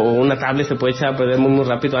teléfono o una tablet se puede echar a perder muy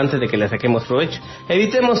rápido antes de que le saquemos provecho.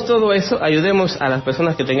 Evitemos todo eso, ayudemos a las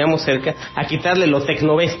personas que tengamos cerca a quitarle los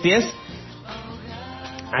tecnobestias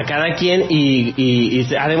a cada quien y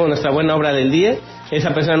haremos nuestra buena obra del día.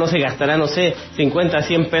 Esa persona no se gastará, no sé, 50,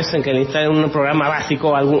 100 pesos en que le instalen un programa básico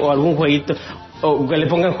o algún jueguito, o que le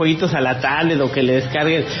pongan jueguitos a la tablet, o que le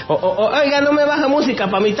descarguen, oiga, ¿no me baja música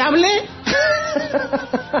para mi tablet?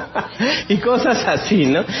 Y cosas así,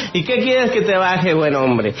 ¿no? ¿Y qué quieres que te baje, buen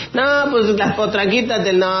hombre? No, pues las potranquitas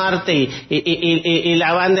del norte y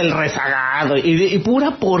la banda del rezagado y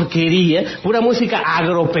pura porquería, pura música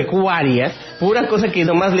agropecuaria, pura cosa que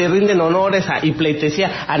nomás le rinden honores y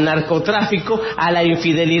pleitesía al narcotráfico, a la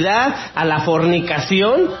infidelidad, a la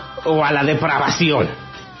fornicación o a la depravación.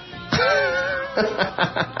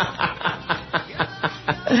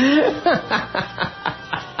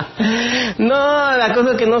 No, la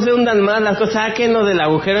cosa es que no se hundan más, las cosas, sáquenlos del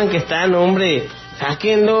agujero en que están, hombre,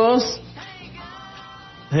 sáquenlos,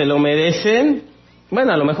 se lo merecen.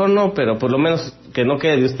 Bueno, a lo mejor no, pero por lo menos que no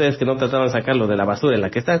quede de ustedes que no trataron de sacarlo de la basura en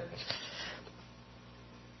la que están.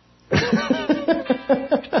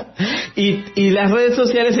 Y las redes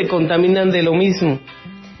sociales se contaminan de lo mismo.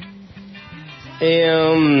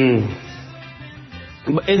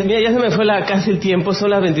 Mira, ya se me fue casi el tiempo, son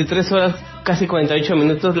las 23 horas, casi 48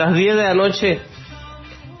 minutos, las 10 de la noche,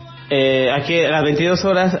 aquí, las 22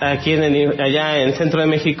 horas, aquí allá en el centro de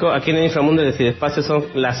México, aquí en el inframundo del ciberespacio son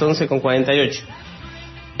las 11:48.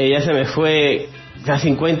 Ya se me fue ya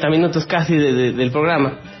 50 minutos casi del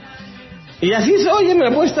programa. Y así soy, me la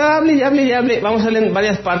puedo estar, hable. Vamos a hablar en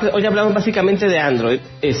varias partes. Hoy hablamos básicamente de Android.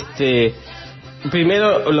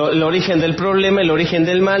 Primero el origen del problema, el origen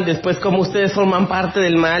del mal, después cómo ustedes forman parte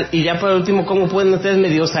del mal y ya por último cómo pueden ustedes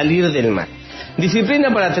medio salir del mal.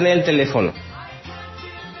 Disciplina para tener el teléfono.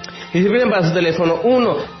 Disciplina para su teléfono.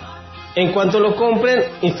 1. En cuanto lo compren,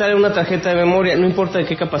 instalen una tarjeta de memoria, no importa de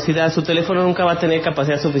qué capacidad, su teléfono nunca va a tener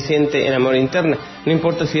capacidad suficiente en la memoria interna, no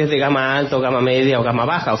importa si es de gama alta o gama media o gama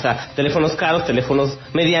baja, o sea, teléfonos caros, teléfonos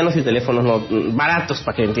medianos y teléfonos baratos,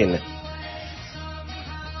 para que entiendan.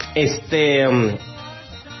 Instalen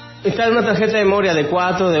una tarjeta de memoria de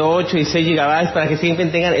 4, de 8 y 6 GB para que siempre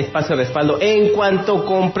tengan espacio de respaldo en cuanto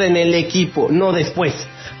compren el equipo, no después.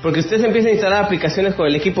 Porque ustedes empiezan a instalar aplicaciones con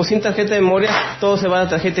el equipo sin tarjeta de memoria, todo se va a la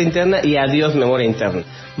tarjeta interna y adiós memoria interna.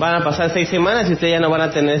 Van a pasar 6 semanas y ustedes ya no van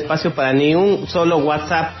a tener espacio para ni un solo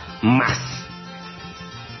WhatsApp más.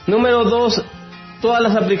 Número 2, todas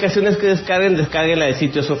las aplicaciones que descarguenlas de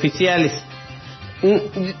sitios oficiales.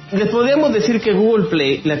 Les podríamos decir que Google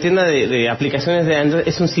Play, la tienda de aplicaciones de Android,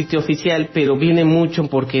 es un sitio oficial, pero viene mucho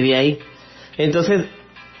porquería ahí. Entonces,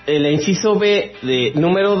 el inciso B de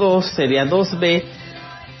número 2 sería 2B.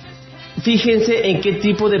 Fíjense en qué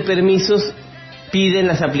tipo de permisos piden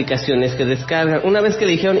las aplicaciones que descargan. Una vez que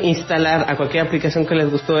le dijeron instalar a cualquier aplicación que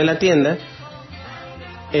les gustó de la tienda,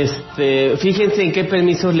 fíjense en qué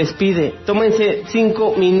permisos les pide. Tómense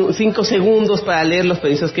 5 segundos para leer los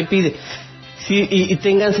permisos que pide. Sí, y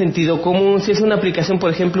tengan sentido común. Si es una aplicación,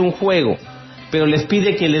 por ejemplo, un juego, pero les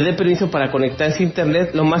pide que le dé permiso para conectarse a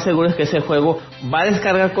internet, lo más seguro es que ese juego va a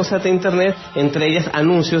descargar cosas de internet, entre ellas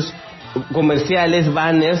anuncios comerciales,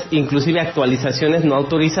 banners, inclusive actualizaciones no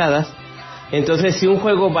autorizadas. Entonces, si un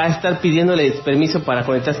juego va a estar pidiéndole permiso para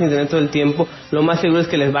conectarse a internet todo el tiempo, lo más seguro es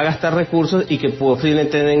que les va a gastar recursos y que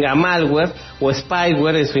posiblemente tenga malware o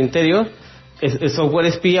spyware en su interior, es software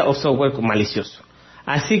espía o software malicioso.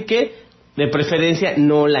 Así que, de preferencia,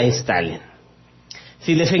 no la instalen.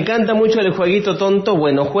 Si les encanta mucho el jueguito tonto,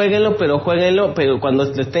 bueno, jueguenlo, pero cuando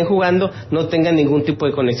estén jugando no tengan ningún tipo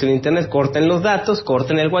de conexión a internet, corten los datos,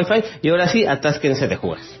 corten el wifi y ahora sí, atásquense de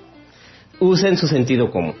jugar. Usen su sentido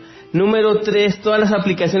común. Número 3, todas las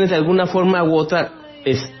aplicaciones de alguna forma u otra,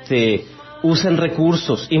 usan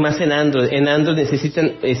recursos, y más en Android. En Android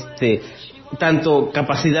necesitan, tanto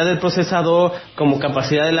capacidad del procesador, como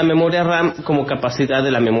capacidad de la memoria RAM, como capacidad de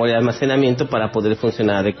la memoria de almacenamiento para poder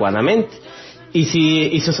funcionar adecuadamente. Y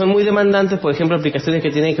si son muy demandantes, por ejemplo, aplicaciones que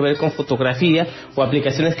tienen que ver con fotografía, o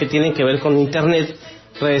aplicaciones que tienen que ver con internet,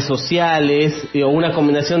 redes sociales, o una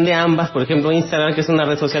combinación de ambas, por ejemplo Instagram, que es una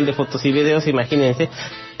red social de fotos y videos, imagínense,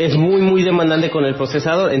 es muy demandante con el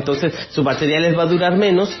procesador, entonces su batería les va a durar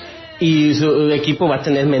menos y su equipo va a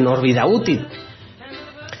tener menor vida útil.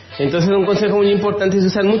 Entonces un consejo muy importante es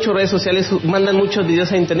usar muchas redes sociales, mandan muchos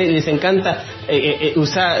videos a internet y les encanta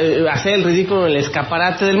hacer el ridículo en el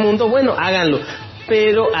escaparate del mundo. Bueno, háganlo,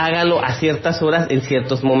 pero háganlo a ciertas horas en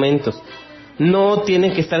ciertos momentos. No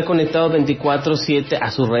tienen que estar conectados 24/7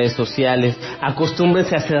 a sus redes sociales.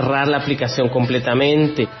 Acostúmbrense a cerrar la aplicación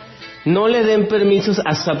completamente. No le den permisos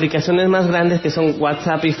a sus aplicaciones más grandes, que son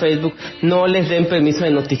WhatsApp y Facebook. No les den permiso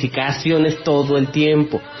de notificaciones todo el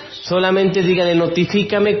tiempo. Solamente díganle,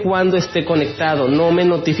 notifícame cuando esté conectado. No me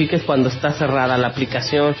notifiques cuando está cerrada la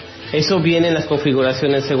aplicación. Eso viene en las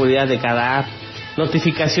configuraciones de seguridad de cada app.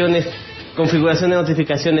 Configuración de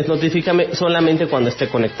notificaciones. Notifícame solamente cuando esté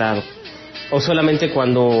conectado. O solamente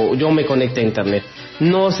cuando yo me conecte a internet.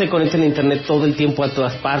 No se conecten a internet todo el tiempo a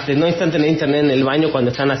todas partes. No necesitan tener internet en el baño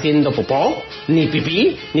cuando están haciendo popó, ni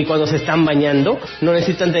pipí, ni cuando se están bañando. No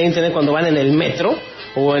necesitan tener internet cuando van en el metro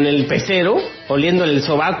o en el pecero, oliéndole el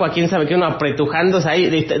sobaco a quién sabe qué, uno apretujándose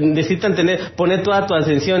ahí. Necesitan poner toda tu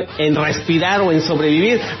atención en respirar o en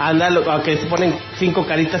sobrevivir, a que se ponen 5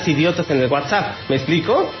 caritas idiotas en el WhatsApp. ¿Me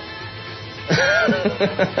explico?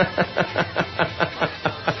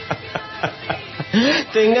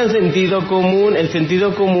 Tengan sentido común. El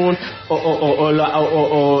sentido común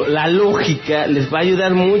o la lógica les va a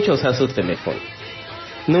ayudar mucho a usar sus teléfonos.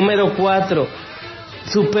 Número 4,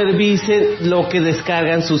 supervisen lo que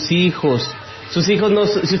descargan sus hijos. Sus hijos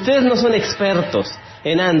si ustedes no son expertos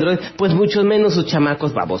en Android, pues mucho menos sus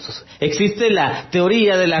chamacos babosos. Existe la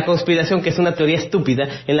teoría de la conspiración, que es una teoría estúpida,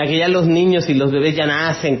 en la que ya los niños y los bebés ya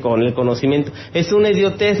nacen con el conocimiento. Es una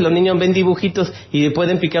idiotez. Los niños ven dibujitos y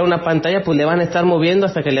pueden picar una pantalla, pues le van a estar moviendo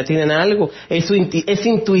hasta que le atinen a algo. Es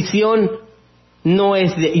intuición, no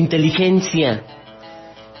es de inteligencia.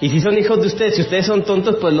 Y si son hijos de ustedes, si ustedes son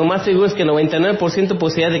tontos, pues lo más seguro es que 99%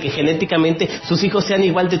 posibilidad de que genéticamente sus hijos sean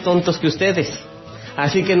igual de tontos que ustedes.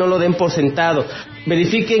 Así que no lo den por sentado.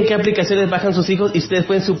 Verifiquen qué aplicaciones bajan sus hijos y ustedes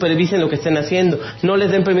pueden supervisen lo que estén haciendo. No les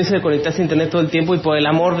den permiso de conectarse a internet todo el tiempo, y por el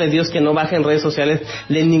amor de Dios que no bajen redes sociales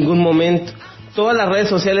en ningún momento. Todas las redes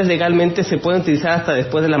sociales legalmente se pueden utilizar hasta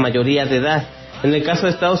después de la mayoría de edad. En el caso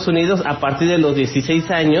de Estados Unidos, a partir de los 16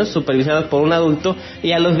 años, supervisados por un adulto,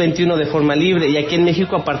 y a los 21 de forma libre. Y aquí en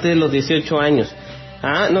México a partir de los 18 años.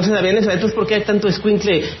 ¿No se sabían eso? Entonces, ¿por qué hay tanto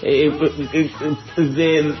escuincle,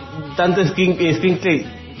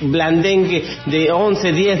 blandengue de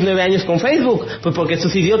 11, 10, 9 años con Facebook? Pues porque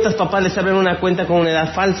sus idiotas papás les abren una cuenta con una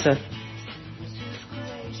edad falsa.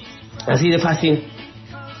 Así de fácil.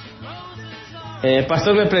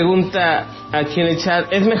 Pastor me pregunta aquí en el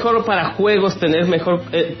chat, ¿es mejor para juegos tener mejor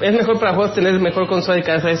consola y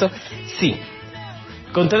cabeza? Eso sí.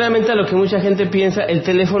 Contrariamente a lo que mucha gente piensa, el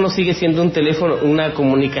teléfono sigue siendo un teléfono, una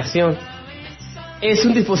comunicación. Es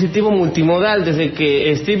un dispositivo multimodal. Desde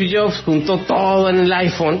que Steve Jobs juntó todo en el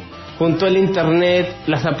iPhone, juntó el internet,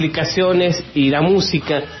 las aplicaciones y la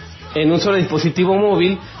música en un solo dispositivo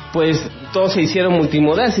móvil, pues todos se hicieron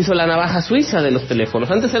multimodal. Se hizo la navaja suiza de los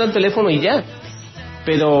teléfonos. Antes era un teléfono y ya,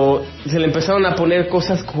 pero se le empezaron a poner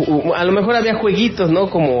cosas. A lo mejor había jueguitos, ¿no?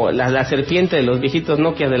 Como la serpiente de los viejitos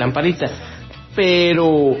Nokia de lamparita,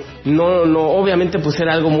 pero no obviamente pues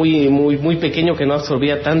era algo muy pequeño, que no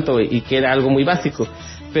absorbía tanto y que era algo muy básico.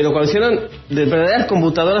 Pero cuando hicieron de verdaderas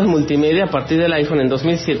computadoras multimedia a partir del iPhone en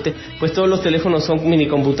 2007, pues todos los teléfonos son mini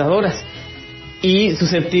computadoras y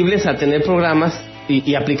susceptibles a tener programas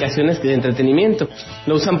y aplicaciones de entretenimiento.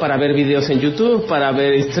 Lo usan para ver videos en YouTube, para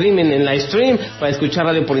ver streaming en Livestream, para escuchar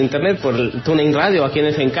radio por internet, por el TuneIn Radio, aquí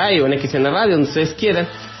en FNK o en XN Radio, donde ustedes quieran.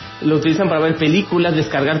 Lo utilizan para ver películas,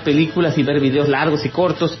 descargar películas y ver videos largos y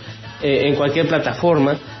cortos en cualquier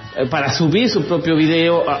plataforma, para subir su propio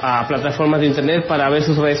video a plataformas de internet, para ver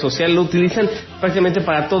sus redes sociales. Lo utilizan prácticamente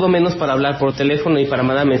para todo menos para hablar por teléfono y para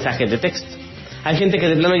mandar mensajes de texto. Hay gente que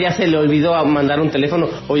de plano ya se le olvidó mandar un teléfono,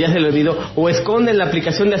 o ya se le olvidó, o esconde la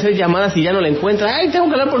aplicación de hacer llamadas y ya no la encuentra. Ay, tengo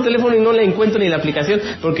que hablar por teléfono y no la encuentro ni la aplicación,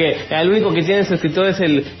 porque el único que tiene en su escritorio es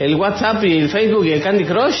el WhatsApp y el Facebook y el Candy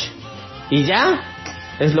Crush, y ya,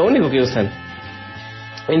 es lo único que usan.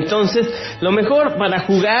 Entonces, lo mejor para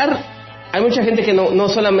jugar, hay mucha gente que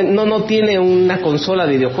no tiene una consola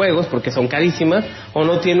de videojuegos porque son carísimas, o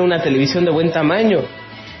no tiene una televisión de buen tamaño.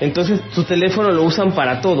 Entonces su teléfono lo usan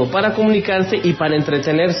para todo, para comunicarse y para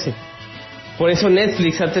entretenerse. Por eso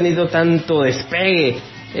Netflix ha tenido tanto despegue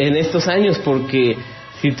en estos años, porque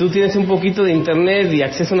si tú tienes un poquito de internet y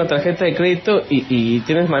acceso a una tarjeta de crédito y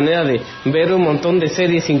tienes manera de ver un montón de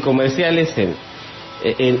series sin comerciales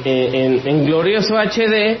en glorioso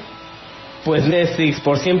HD, pues Netflix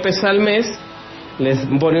por 100 pesos al mes les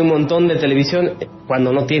pone un montón de televisión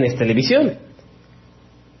cuando no tienes televisión.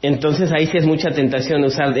 Entonces ahí sí es mucha tentación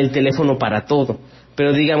usar el teléfono para todo.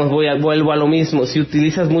 pero digamos, vuelvo a lo mismo. Si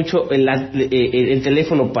utilizas mucho el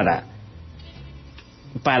teléfono para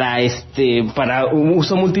un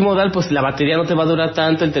uso multimodal, pues la batería no te va a durar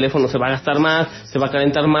tanto, el teléfono se va a gastar más, se va a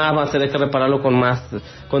calentar más, vas a tener que repararlo con más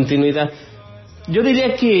continuidad. Yo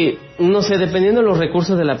diría que, no sé, dependiendo de los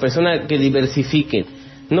recursos de la persona, que diversifiquen.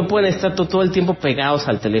 No pueden estar todo el tiempo pegados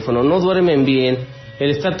al teléfono, no duermen bien. El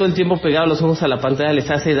estar todo el tiempo pegado los ojos a la pantalla les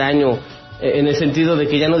hace daño, en el sentido de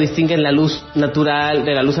que ya no distinguen la luz natural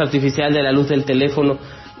de la luz artificial, de la luz del teléfono.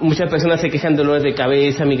 Muchas personas se quejan de dolores de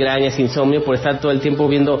cabeza, migrañas, insomnio, por estar todo el tiempo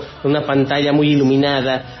viendo una pantalla muy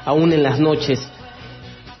iluminada, aún en las noches.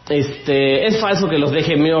 Es falso que los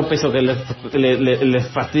deje miopes o que les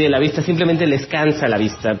fastidie la vista, simplemente les cansa la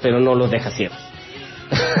vista, pero no los deja ciegos.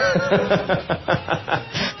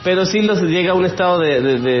 Pero sí los llega a un estado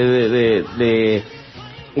de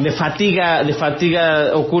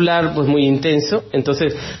fatiga ocular pues muy intenso.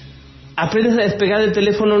 Entonces aprendan a despegar el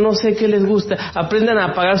teléfono, no sé qué les gusta, aprendan a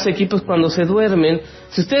apagar sus equipos cuando se duermen.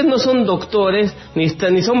 Si ustedes no son doctores, ni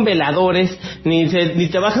son veladores, ni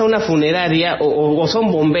trabajan en una funeraria, o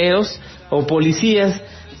son bomberos, o policías,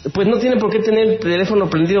 pues no tienen por qué tener el teléfono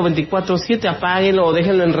prendido 24/7, apáguenlo o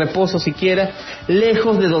déjenlo en reposo siquiera,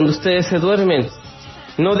 lejos de donde ustedes se duermen.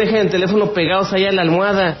 No dejen el teléfono pegados allá en la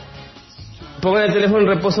almohada, pongan el teléfono en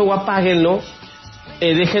reposo o apáguenlo.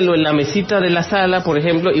 Déjenlo en la mesita de la sala, por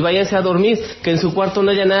ejemplo, y váyanse a dormir, que en su cuarto no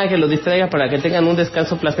haya nada que los distraiga para que tengan un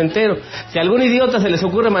descanso placentero. Si a algún idiota se les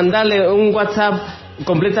ocurre mandarle un WhatsApp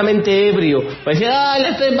completamente ebrio, para decir, la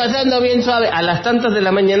estoy pasando bien suave, a las tantas de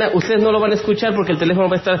la mañana, ustedes no lo van a escuchar porque el teléfono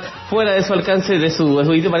va a estar fuera de su alcance, de su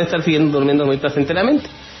oído, van a estar siguiendo durmiendo muy placenteramente.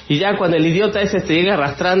 Y ya cuando el idiota ese te llega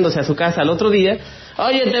arrastrándose a su casa al otro día,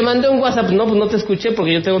 oye, te mandé un WhatsApp, no, pues no te escuché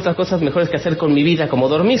porque yo tengo otras cosas mejores que hacer con mi vida, como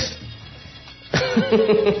dormir.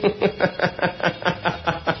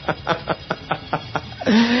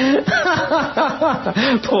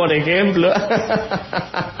 Por ejemplo.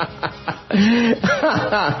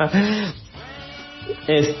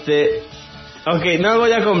 Ok, no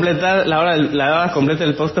voy a completar la hora completa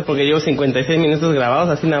del podcast porque llevo 56 minutos grabados,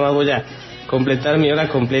 así nada más voy a completar mi hora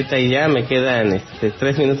completa y ya me quedan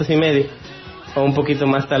 3 minutos y medio o un poquito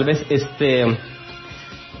más tal vez.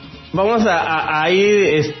 Vamos a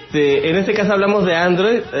ir, en este caso hablamos de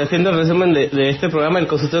Android, haciendo el resumen de este programa, el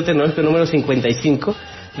Consultorio Tecnológico número 55,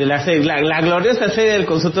 de la gloriosa serie del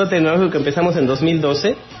Consultorio Tecnológico que empezamos en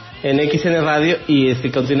 2012, en XN Radio, y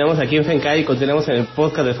continuamos aquí en Fencay, y continuamos en el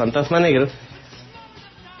podcast de Fantasma Negro.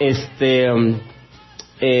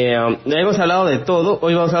 Hemos hablado de todo,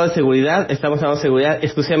 hoy vamos a hablar de seguridad, estamos hablando de seguridad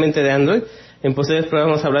exclusivamente de Android, en posteriores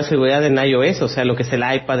programas vamos a hablar de seguridad en iOS, o sea, lo que es el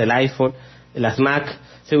iPad, el iPhone, las Mac,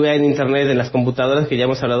 seguridad en Internet, en las computadoras, que ya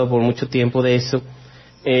hemos hablado por mucho tiempo de eso,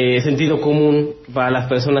 sentido común para las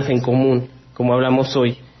personas en común, como hablamos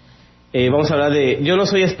hoy. Vamos a hablar yo no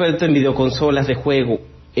soy experto en videoconsolas de juego,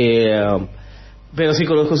 pero sí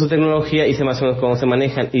conozco su tecnología y sé más o menos cómo se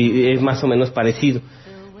manejan, y es más o menos parecido.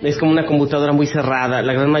 Es como una computadora muy cerrada,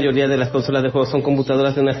 la gran mayoría de las consolas de juego son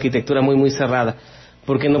computadoras de una arquitectura muy muy cerrada,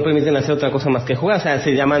 porque no permiten hacer otra cosa más que jugar, o sea,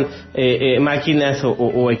 se llaman máquinas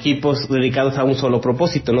o equipos dedicados a un solo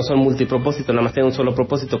propósito, no son multipropósito, nada más tienen un solo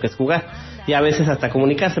propósito que es jugar, y a veces hasta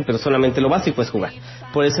comunicarse, pero solamente lo básico es jugar.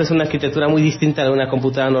 Por eso es una arquitectura muy distinta de una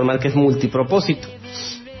computadora normal que es multipropósito.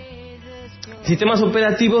 Sistemas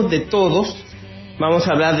operativos de todos, vamos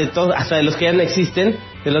a hablar de todos, hasta de los que ya no existen,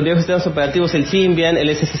 de los viejos sistemas operativos, el Symbian, el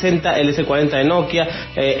S60, el S40 de Nokia,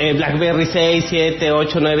 BlackBerry 6, 7,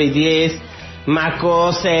 8, 9 y 10, Mac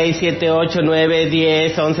OS 6, 7, 8, 9,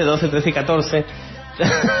 10, 11, 12, 13 y 14.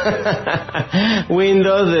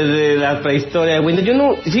 Windows desde la prehistoria de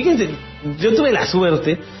Windows. Fíjense, yo tuve la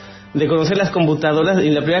suerte de conocer las computadoras,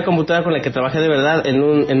 y la primera computadora con la que trabajé de verdad en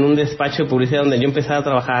un despacho de publicidad donde yo empezaba a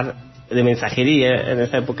trabajar de mensajería, en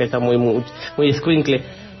esa época estaba muy escuincle,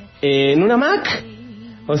 en una Mac.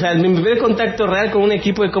 O sea, mi primer contacto real con un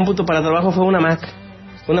equipo de cómputo para trabajo fue una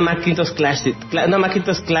Macintosh Classic,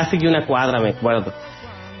 y una Quadra, me acuerdo.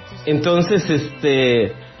 Entonces,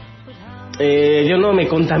 yo no me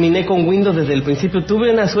contaminé con Windows desde el principio.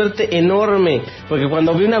 Tuve una suerte enorme, porque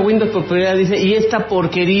cuando vi una Windows por primera vez, dice, ¿y esta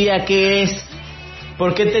porquería qué es?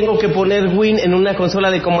 ¿Por qué tengo que poner Win en una consola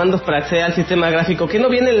de comandos para acceder al sistema gráfico? ¿Que no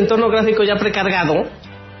viene el entorno gráfico ya precargado?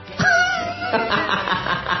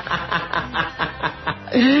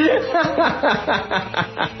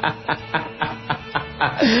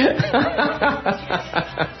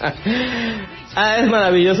 Es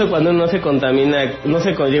maravilloso cuando uno no se contamina, no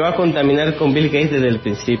se llegó a contaminar con Bill Gates desde el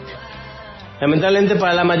principio. Lamentablemente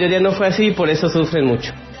para la mayoría no fue así, y por eso sufren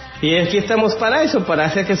mucho. Y aquí estamos para eso, para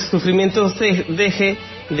hacer que su sufrimiento se deje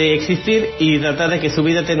de existir y tratar de que su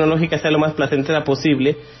vida tecnológica sea lo más placentera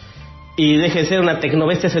posible y deje de ser una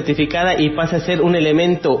tecnobestia certificada y pase a ser un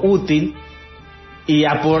elemento útil y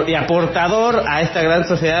aportador a esta gran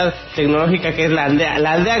sociedad tecnológica que es la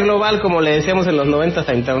aldea global, como le decíamos en los 90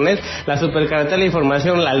 a internet, la supercarretera de la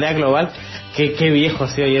información, la aldea global. Qué viejo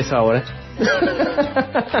se oye eso ahora.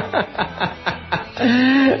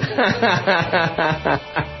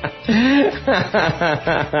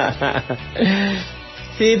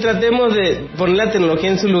 Sí, tratemos de poner la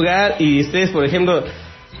tecnología en su lugar y ustedes, por ejemplo,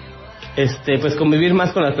 pues convivir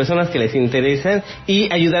más con las personas que les interesan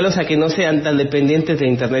y ayudarlos a que no sean tan dependientes de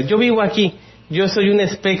internet. Yo vivo aquí, yo soy un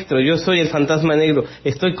espectro, yo soy el fantasma negro,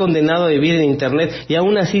 estoy condenado a vivir en internet y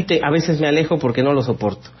aún así a veces me alejo porque no lo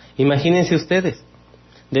soporto. Imagínense ustedes,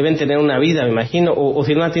 deben tener una vida, me imagino, o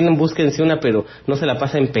si no la tienen, búsquense una, pero no se la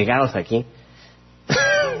pasen pegados aquí.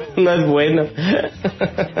 No es bueno.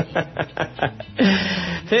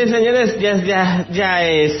 Sí, señores, ya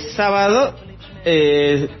es sábado.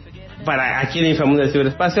 Para aquí en Inframundo del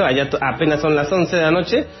Ciberespacio, allá apenas son las 11 de la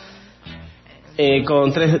noche,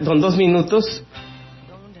 con 2 minutos.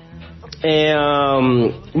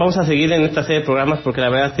 Vamos a seguir en esta serie de programas porque la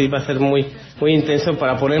verdad sí va a ser muy intenso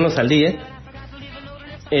para ponernos al día.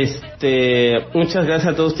 Muchas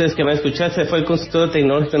gracias a todos ustedes que me han escuchado. Este fue el Consultorio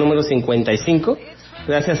Tecnológico número 55.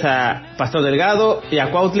 Gracias a Pastor Delgado y a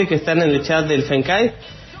Cuautli que están en el chat del Fencai.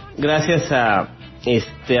 Gracias a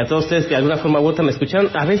todos ustedes que de alguna forma u otra me escucharon.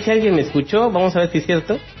 A ver si alguien me escuchó, vamos a ver si es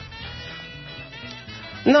cierto.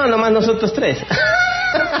 No, nomás nosotros tres.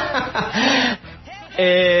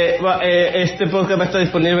 Este podcast va a estar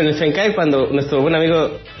disponible en el Fencai cuando nuestro buen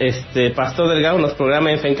amigo Pastor Delgado nos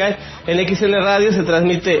programa en Fencai. En XL Radio se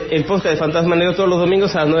transmite el podcast de Fantasma Negro todos los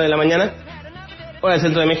domingos a las 9 de la mañana, hora del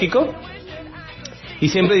Centro de México. Y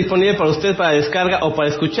siempre disponible para usted para descarga o para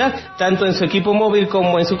escuchar, tanto en su equipo móvil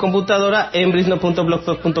como en su computadora, en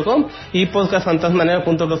brisno.blogspot.com y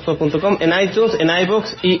podcastfantasmanegro.blogspot.com, en iTunes, en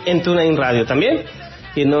iVoox y en TuneIn Radio también.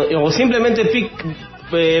 O simplemente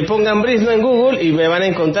pongan Brisno en Google y me van a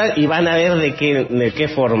encontrar y van a ver de qué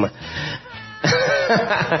forma.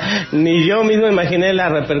 Ni yo mismo imaginé la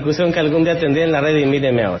repercusión que algún día tendría en la red y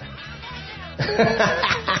míreme ahora.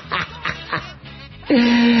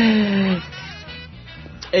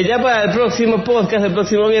 Ya para el próximo podcast, el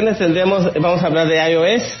próximo viernes vamos a hablar de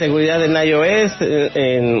iOS, seguridad en iOS,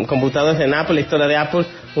 en computadores en Apple, la historia de Apple,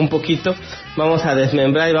 un poquito. Vamos a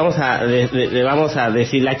desmembrar y vamos a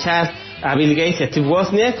deshilachar a Bill Gates y a Steve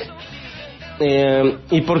Wozniak.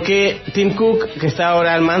 Y por qué Tim Cook, que está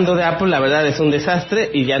ahora al mando de Apple, la verdad es un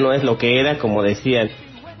desastre y ya no es lo que era, como decían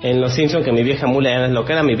en Los Simpsons, que mi vieja mula ya no es lo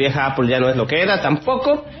que era, mi vieja Apple ya no es lo que era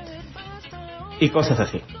tampoco, y cosas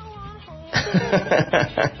así.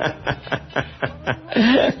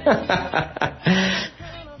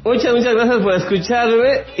 Muchas gracias por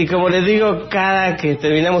escucharme y como les digo cada que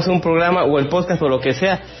terminamos un programa o el podcast o lo que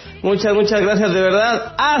sea, muchas gracias de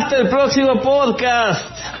verdad. Hasta el próximo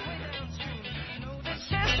podcast.